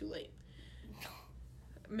 years too late.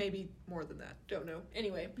 Maybe more than that, don't know.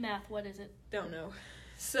 Anyway. Math, what is it? Don't know.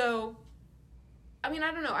 So, I mean,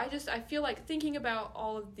 I don't know, I feel like thinking about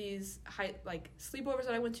all of these sleepovers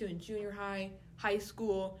that I went to in junior high, high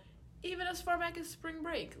school, even as far back as spring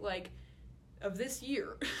break, like, of this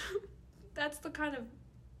year. That's the kind of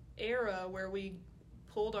era where we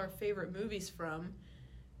pulled our favorite movies from.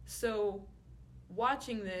 So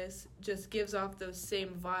watching this just gives off those same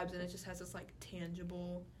vibes, and it just has this like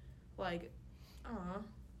tangible, like, aw,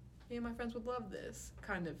 me and my friends would love this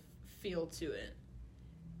kind of feel to it.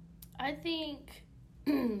 I think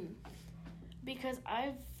because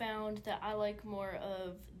I've found that I like more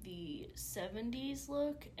of the 70s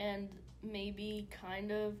look and maybe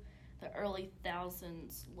kind of the early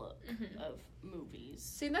thousands look of movies.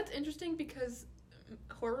 See, that's interesting because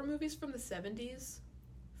horror movies from the 70s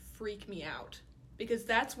freak me out. Because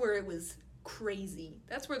that's where it was crazy.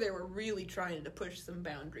 That's where they were really trying to push some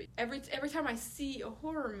boundaries. Every time I see a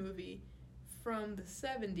horror movie from the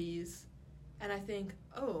 70s and I think,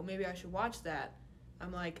 oh, maybe I should watch that,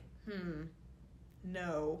 I'm like,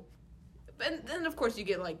 no. And then, of course, you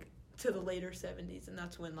get, like, to the later 70s, and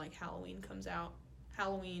that's when, like, Halloween comes out.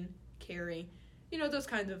 Halloween, Carrie, you know, those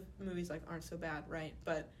kinds of movies like aren't so bad, right?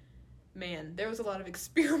 But man, there was a lot of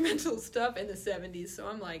experimental stuff in the 70s, so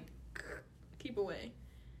I'm like, keep away.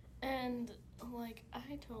 And like,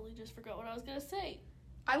 I totally just forgot what I was gonna say.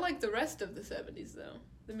 I like the rest of the 70s though,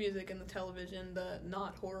 the music and the television, the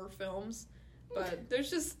not horror films, but there's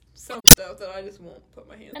just some stuff that I just won't put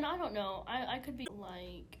my hands on. And I don't know, I could be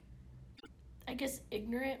like, I guess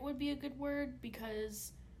ignorant would be a good word,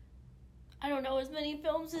 because I don't know as many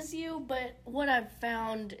films as you, but what I've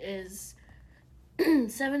found is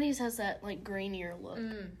 70s has that, like, grainier look.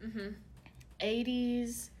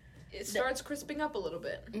 80s... It starts crisping up a little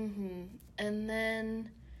bit. And then...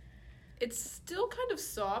 It's still kind of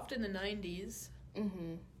soft in the 90s.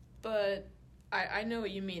 But I know what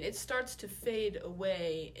you mean. It starts to fade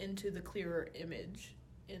away into the clearer image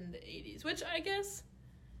in the 80s, which I guess...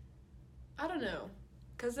 I don't know.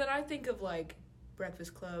 Because then I think of, like,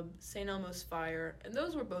 Breakfast Club, St. Elmo's Fire, and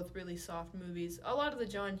those were both really soft movies. A lot of the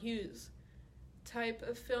John Hughes type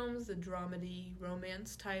of films, the dramedy,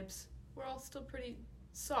 romance types, were all still pretty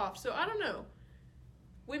soft. So I don't know.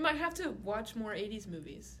 We might have to watch more 80s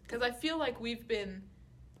movies, because I feel like we've been,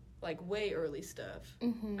 like, way early stuff.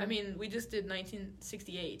 I mean, we just did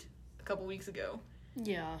 1968 a couple weeks ago.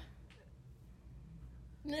 Yeah.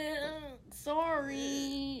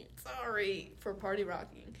 Sorry for Party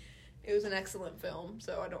Rocking. It was an excellent film,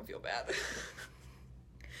 so I don't feel bad.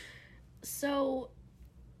 So,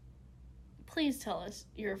 please tell us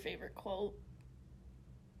your favorite quote.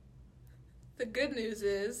 The good news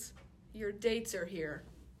is, your dates are here.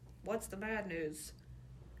 What's the bad news?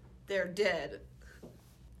 They're dead.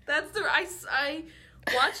 That's the... I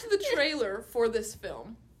watched the trailer for this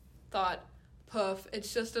film. Thought, puff,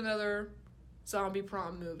 it's just another zombie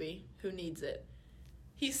prom movie. Who needs it?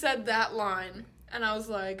 He said that line, and I was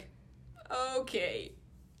like... Okay.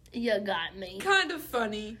 You got me. Kind of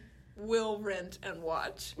funny. Will rent and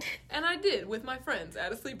watch. And I did with my friends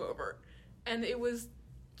at a sleepover. And it was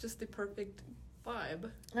just the perfect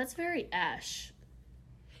vibe. That's very Ash.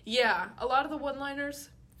 Yeah, a lot of the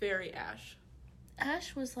one-liners, very Ash.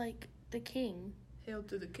 Ash was like the king. Hail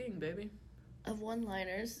to the king, baby. Of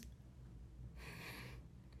one-liners.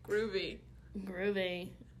 Groovy.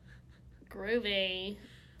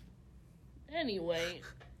 Anyway.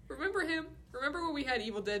 Remember him? Remember when we had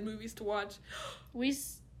Evil Dead movies to watch? We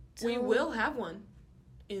will have one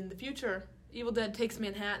in the future. Evil Dead Takes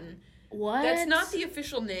Manhattan. What? That's not the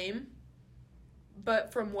official name,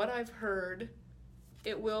 but from what I've heard,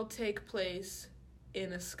 it will take place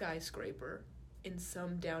in a skyscraper in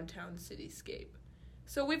some downtown cityscape.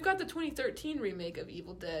 So we've got the 2013 remake of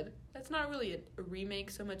Evil Dead. That's not really a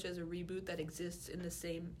remake so much as a reboot that exists in the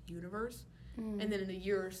same universe. And then in a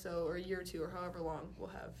year or so, or a year or two, or however long, we'll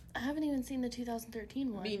have... I haven't even seen the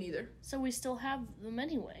 2013 one. Me neither. So we still have them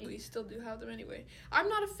anyway. We still do have them anyway. I'm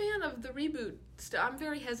not a fan of the reboot. I'm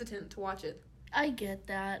very hesitant to watch it. I get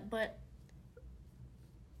that, but...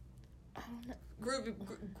 I don't know.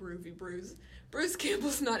 Groovy Bruce. Bruce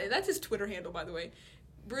Campbell's not in. That's his Twitter handle, by the way.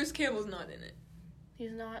 Bruce Campbell's not in it.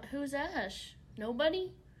 He's not. Who's Ash?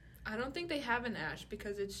 Nobody? I don't think they have an Ash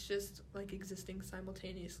because it's just like existing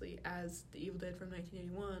simultaneously as the Evil Dead from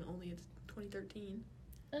 1981, only it's 2013.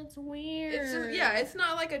 That's weird. It's just, it's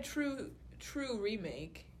not like a true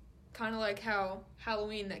remake. Kind of like how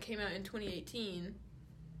Halloween that came out in 2018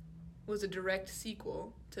 was a direct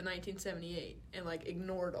sequel to 1978 and like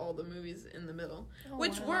ignored all the movies in the middle,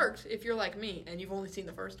 which worked if you're like me and you've only seen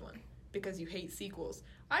the first one because you hate sequels.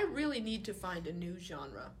 I really need to find a new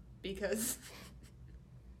genre because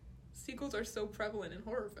sequels are so prevalent in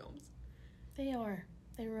horror films. They are.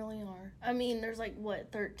 They really are. I mean, there's like,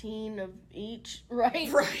 13 of each,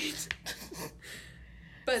 right? Right.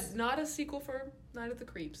 But not a sequel for Night of the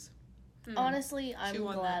Creeps. Honestly, I'm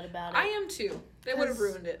glad about it. I am too. They would have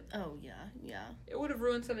ruined it. Oh, yeah. It would have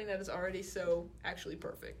ruined something that is already so actually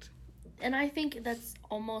perfect. And I think that's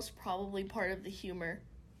almost probably part of the humor.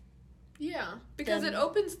 Yeah, because it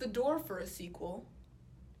opens the door for a sequel.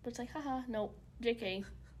 But it's like, haha, nope, JK.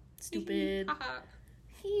 Stupid.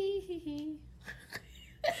 Hee.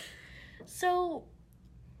 So,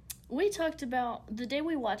 we talked about, the day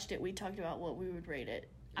we watched it, we talked about what we would rate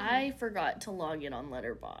it. I forgot to log in on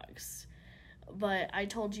Letterboxd, but I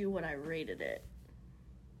told you what I rated it.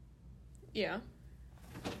 Yeah.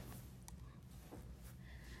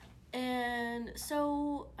 And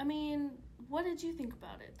so, I mean, what did you think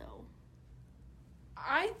about it, though?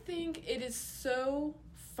 I think it is so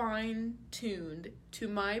fine-tuned to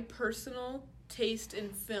my personal taste in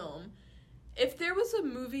film. If there was a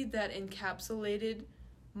movie that encapsulated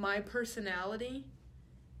my personality,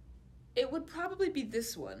 it would probably be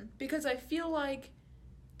this one. Because I feel like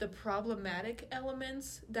the problematic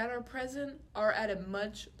elements that are present are at a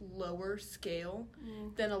much lower scale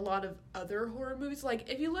than a lot of other horror movies. Like,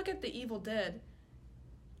 if you look at The Evil Dead,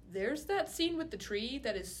 there's that scene with the tree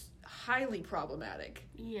that is highly problematic.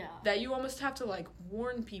 Yeah. That you almost have to, like,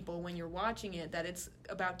 warn people when you're watching it that it's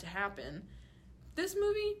about to happen. This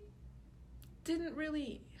movie didn't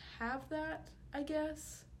really have that, I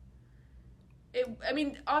guess. I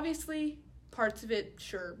mean, obviously, parts of it,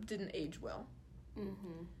 sure, didn't age well.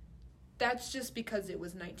 Mm-hmm. That's just because it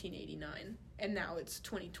was 1989, and now it's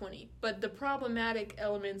 2020. But the problematic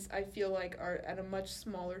elements, I feel like, are at a much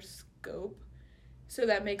smaller scope, so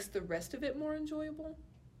that makes the rest of it more enjoyable.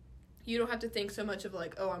 You don't have to think so much of,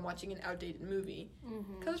 like, oh, I'm watching an outdated movie.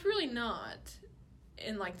 Because it's really not.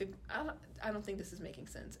 And, like, I don't think this is making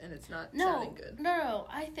sense, and it's not sounding good. No.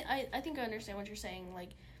 I think I understand what you're saying. Like,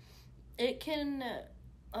 it can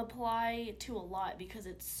apply to a lot because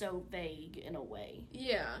it's so vague in a way.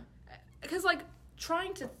 Yeah. Because, like,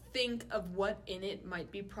 trying to think of what in it might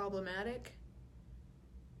be problematic,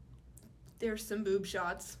 there's some boob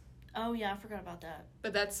shots. Oh, yeah, I forgot about that.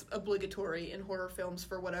 But that's obligatory in horror films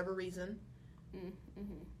for whatever reason.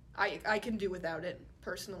 Mm-hmm. I can do without it,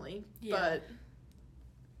 personally. Yeah. But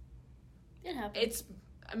it happens.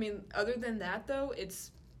 Other than that, though,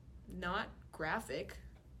 it's not graphic.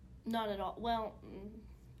 Not at all. Well,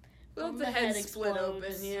 the head split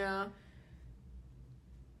open, yeah.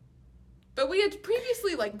 But we had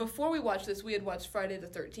previously, like, before we watched this, we had watched Friday the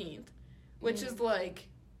 13th, which is, like,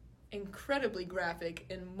 incredibly graphic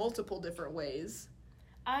in multiple different ways.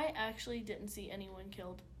 I actually didn't see anyone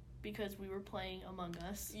killed because we were playing Among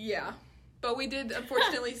Us. Yeah. But we did,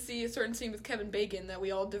 unfortunately, see a certain scene with Kevin Bacon that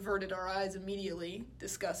we all diverted our eyes immediately.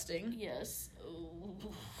 Disgusting. Yes.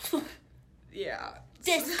 Yeah.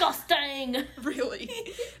 Disgusting! Really.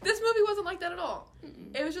 This movie wasn't like that at all.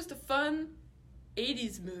 Mm-mm. It was just a fun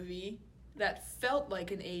 80s movie that felt like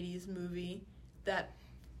an 80s movie that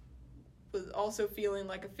was also feeling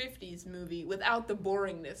like a 50s movie without the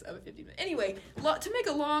boringness of a 50s movie. Anyway, to make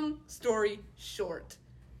a long story short,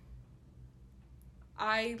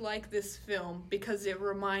 I like this film because it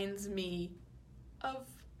reminds me of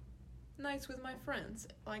nights with my friends,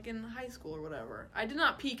 like in high school or whatever. I did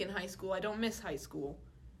not peak in high school. I don't miss high school.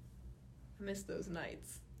 I miss those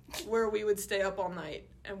nights where we would stay up all night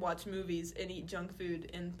and watch movies and eat junk food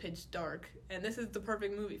in pitch dark. And this is the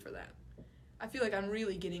perfect movie for that. I feel like I'm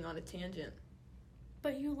really getting on a tangent.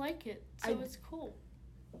 But you like it, so it's cool.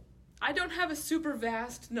 I don't have a super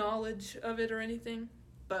vast knowledge of it or anything,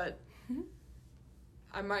 but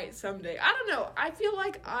I might someday. I don't know. I feel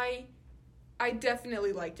like I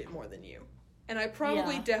definitely liked it more than you. And I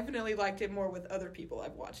probably definitely liked it more with other people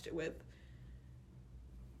I've watched it with.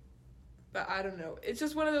 But I don't know. It's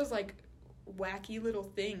just one of those, like, wacky little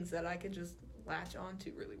things that I can just latch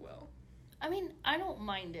onto really well. I mean, I don't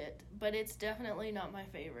mind it, but it's definitely not my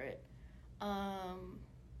favorite. I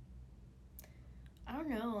don't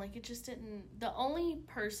know, like, it just didn't... The only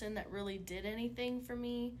person that really did anything for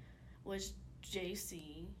me was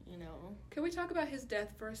JC, you know. Can we talk about his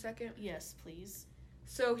death for a second? Yes, please.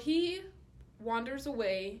 So he wanders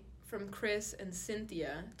away from Chris and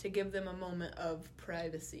Cynthia to give them a moment of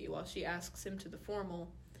privacy while she asks him to the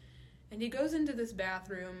formal. And he goes into this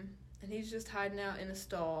bathroom, and he's just hiding out in a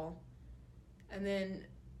stall. And then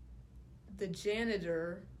the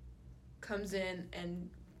janitor comes in and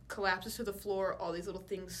collapses to the floor. All these little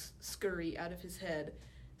things scurry out of his head.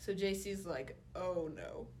 So JC's like, oh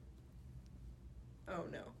no,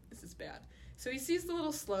 this is bad. So he sees the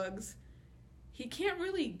little slugs. He can't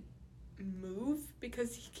really move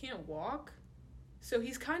because he can't walk. So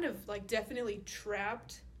he's kind of, like, definitely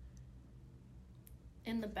trapped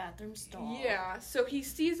In the bathroom stall. Yeah, so he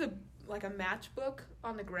sees a matchbook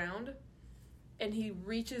on the ground, and he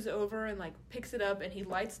reaches over and, like, picks it up, and he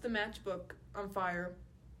lights the matchbook on fire,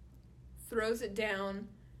 throws it down,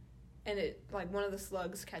 and it, like, one of the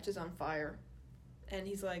slugs catches on fire. And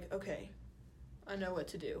he's like, okay, I know what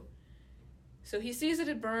to do. So he sees that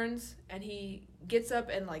it burns, and he gets up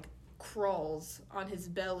and, like, crawls on his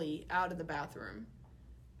belly out of the bathroom.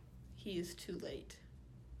 He is too late.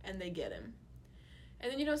 And they get him.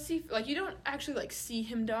 And then you don't actually, like, see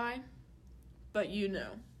him die, but you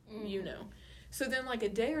know. You know. So then, like, a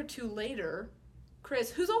day or two later, Chris,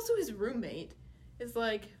 who's also his roommate, is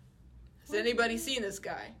like, has anybody seen this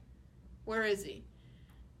guy? Where is he?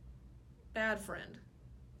 Bad friend.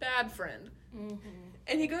 Mm-hmm.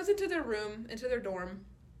 And he goes into their room, into their dorm,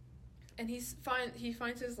 and he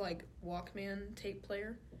finds his, like, Walkman tape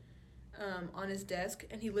player on his desk,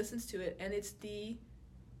 and he listens to it, and it's the,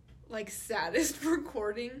 like, saddest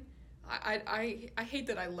recording. I hate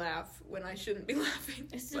that I laugh when I shouldn't be laughing.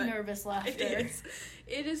 It's a nervous laughter.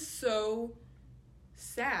 It is so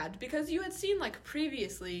sad, because you had seen, like,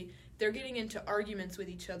 previously, they're getting into arguments with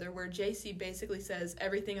each other where JC basically says,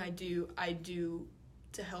 everything I do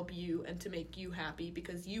to help you and to make you happy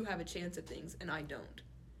because you have a chance at things and I don't.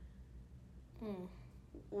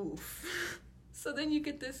 Oof. So then you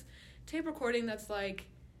get this tape recording that's like,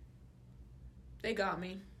 they got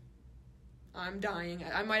me. I'm dying.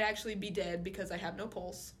 I might actually be dead because I have no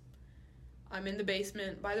pulse. I'm in the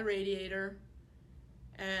basement by the radiator,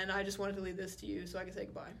 and I just wanted to leave this to you so I could say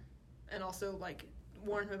goodbye. And also, like,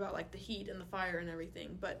 warn him about, like, the heat and the fire and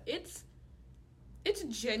everything. But it's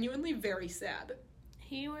genuinely very sad.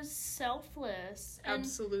 He was selfless.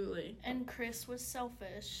 Absolutely. And Chris was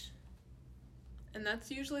selfish. And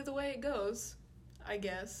that's usually the way it goes, I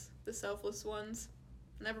guess. The selfless ones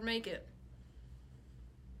never make it.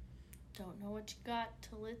 Don't know what you got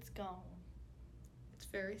till it's gone. It's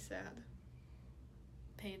very sad.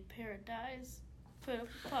 Paved paradise, put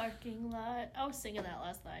a parking lot. I was singing that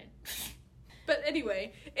last night. But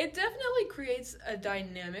anyway, it definitely creates a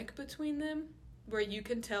dynamic between them where you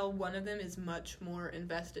can tell one of them is much more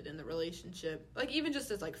invested in the relationship, like, even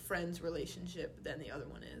just as, like, friends relationship than the other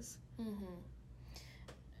one is. Mm-hmm.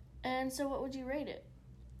 And so what would you rate it?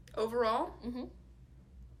 Overall? Mm-hmm.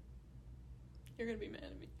 You're gonna be mad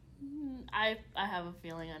at me. I have a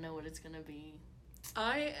feeling I know what it's gonna be.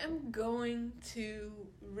 I am going to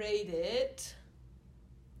rate it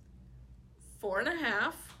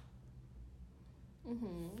 4.5.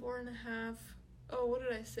 4.5. Oh, what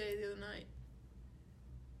did I say the other night?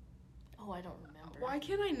 Oh, I don't remember. Why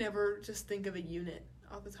can't I never just think of a unit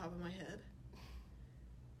off the top of my head?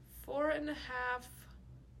 4.5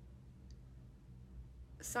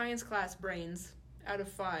 science class brains out of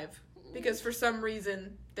 5. Because for some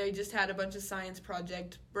reason, they just had a bunch of science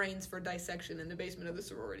project brains for dissection in the basement of the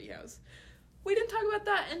sorority house. We didn't talk about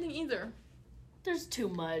that ending either. There's too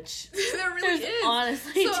much. There really is.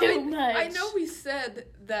 Honestly too much. I know we said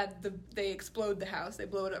that they explode the house, they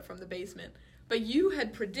blow it up from the basement, but you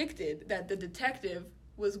had predicted that the detective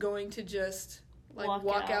was going to just, like,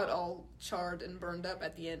 walk out all charred and burned up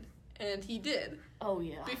at the end. And he did. Oh,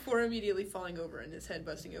 yeah. Before immediately falling over and his head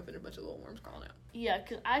busting open and a bunch of little worms crawling out. Yeah,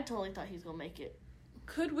 because I totally thought he was going to make it.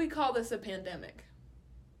 Could we call this a pandemic?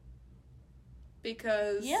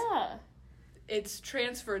 Because... Yeah. It's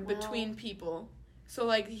transferred between people. So,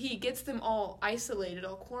 like, he gets them all isolated,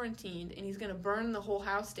 all quarantined, and he's going to burn the whole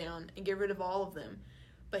house down and get rid of all of them.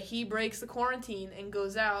 But he breaks the quarantine and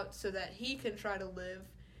goes out so that he can try to live,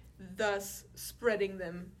 thus spreading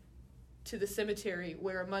them to the cemetery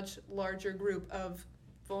where a much larger group of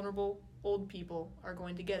vulnerable old people are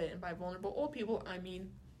going to get it. And by vulnerable old people, I mean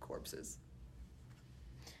corpses.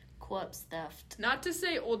 Corpse theft. Not to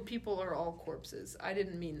say old people are all corpses. I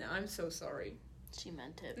didn't mean that. I'm so sorry. She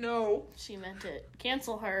meant it. No. She meant it.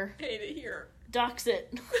 Cancel her. Hate it here. Dox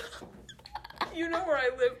it. You know where I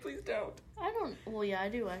live. Please don't. I don't... Well, yeah, I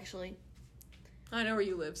do, actually. I know where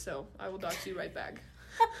you live, so I will dox you right back.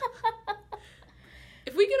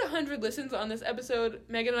 If we get 100 listens on this episode,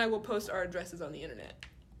 Megan and I will post our addresses on the internet.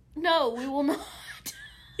 No, we will not.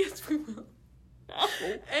 Yes, we will. No.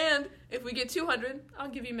 And if we get 200, I'll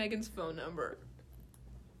give you Megan's phone number.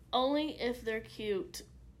 Only if they're cute.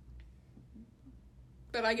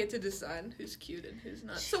 But I get to decide who's cute and who's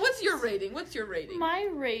not. So what's your rating? What's your rating? My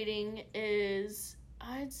rating is,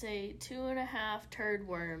 I'd say, 2.5 turd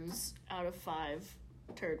worms out of 5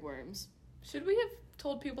 turd worms. Should we have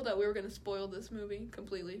told people that we were going to spoil this movie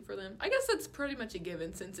completely for them? I guess that's pretty much a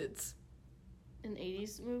given since it's... An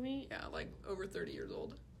 80s movie? Yeah, like over 30 years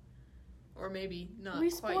old. Or maybe not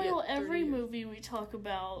We quite yet. spoil 30 every years. movie we talk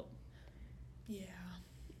about. Yeah.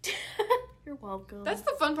 You're welcome. That's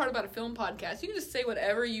the fun part about a film podcast. You can just say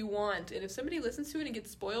whatever you want, and if somebody listens to it and gets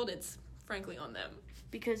spoiled, it's frankly on them.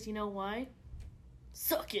 Because you know why?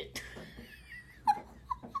 Suck it.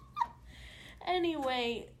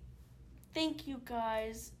 Anyway, thank you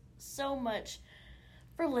guys so much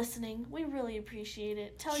for listening. We really appreciate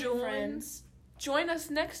it. Tell your friends. Join us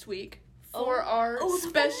next week for our the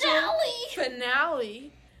special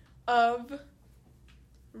finale of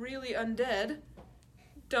Reely Undead,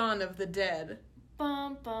 Dawn of the Dead.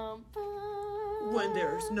 Bum, bum, bum. When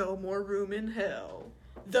there's no more room in hell,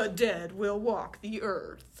 the dead will walk the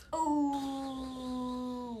earth.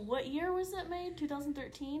 Oh, what year was that made?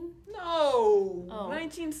 2013? No, Oh.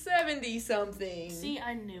 1970 something. See,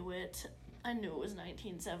 I knew it. I knew it was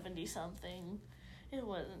 1970 something. It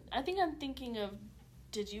wasn't. I think I'm thinking of.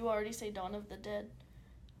 Did you already say Dawn of the Dead?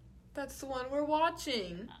 That's the one we're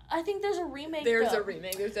watching. I think there's a remake. There's though. a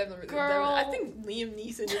remake. There's definitely. Girl. I think Liam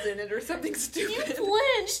Neeson is in it or something You stupid.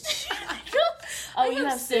 flinched. I You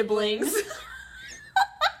have siblings.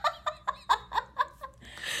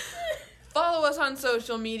 Follow us on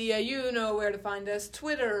social media. You know where to find us.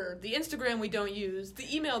 Twitter, the Instagram we don't use, the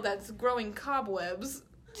email that's growing cobwebs.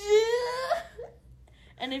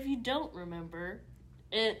 And if you don't remember,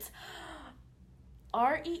 it's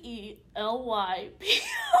ReelyPodcast.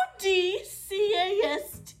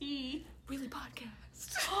 Really podcast.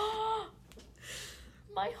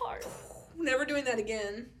 My heart. Never doing that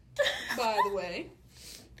again, by the way.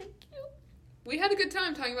 Thank you. We had a good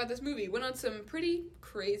time talking about this movie. Went on some pretty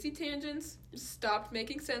crazy tangents. Stopped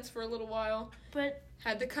making sense for a little while. But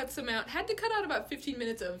Had to cut some out. Had to cut out about 15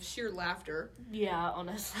 minutes of sheer laughter. yeah,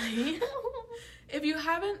 honestly. If you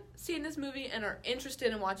haven't seen this movie and are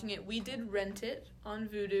interested in watching it, we did rent it on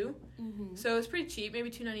Vudu. Mm-hmm. So it's pretty cheap, maybe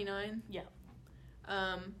 $2.99. Yeah.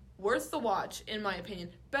 Worth the watch, in my opinion.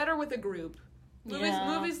 Better with a group.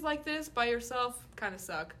 Movies like this by yourself kind of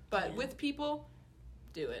suck, but with people,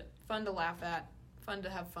 do it. Fun to laugh at, fun to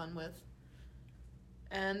have fun with.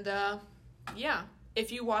 And yeah,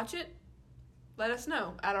 if you watch it, let us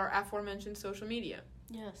know at our aforementioned social media.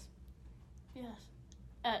 Yes.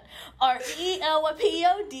 At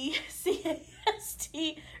ReelyPodcast.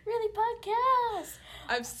 Really podcast.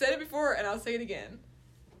 I've said it before and I'll say it again.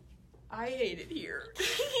 I hate it here.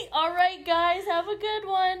 All right, guys, have a good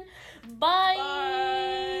one. Bye.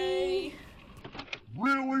 Bye.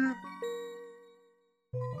 Really?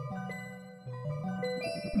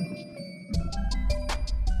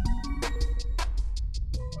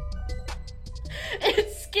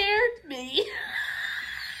 It scared me.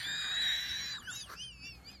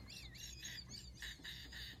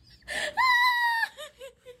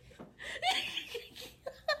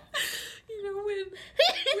 You know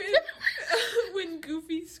when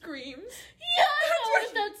Goofy screams? Yeah, I know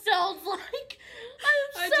what that sounds like.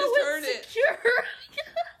 I I'm so just heard it. insecure.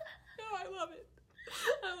 No, I love it.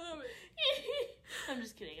 I love it. I'm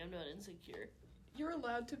just kidding. I'm not insecure. You're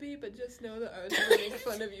allowed to be, but just know that I was going to make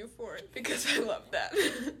fun of you for it because I love that. Thank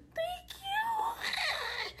you.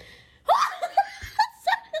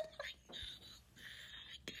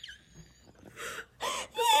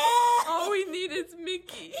 All we need is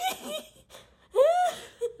Mickey.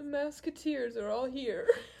 The Musketeers are all here.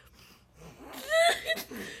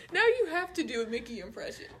 Now you have to do a Mickey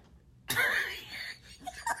impression.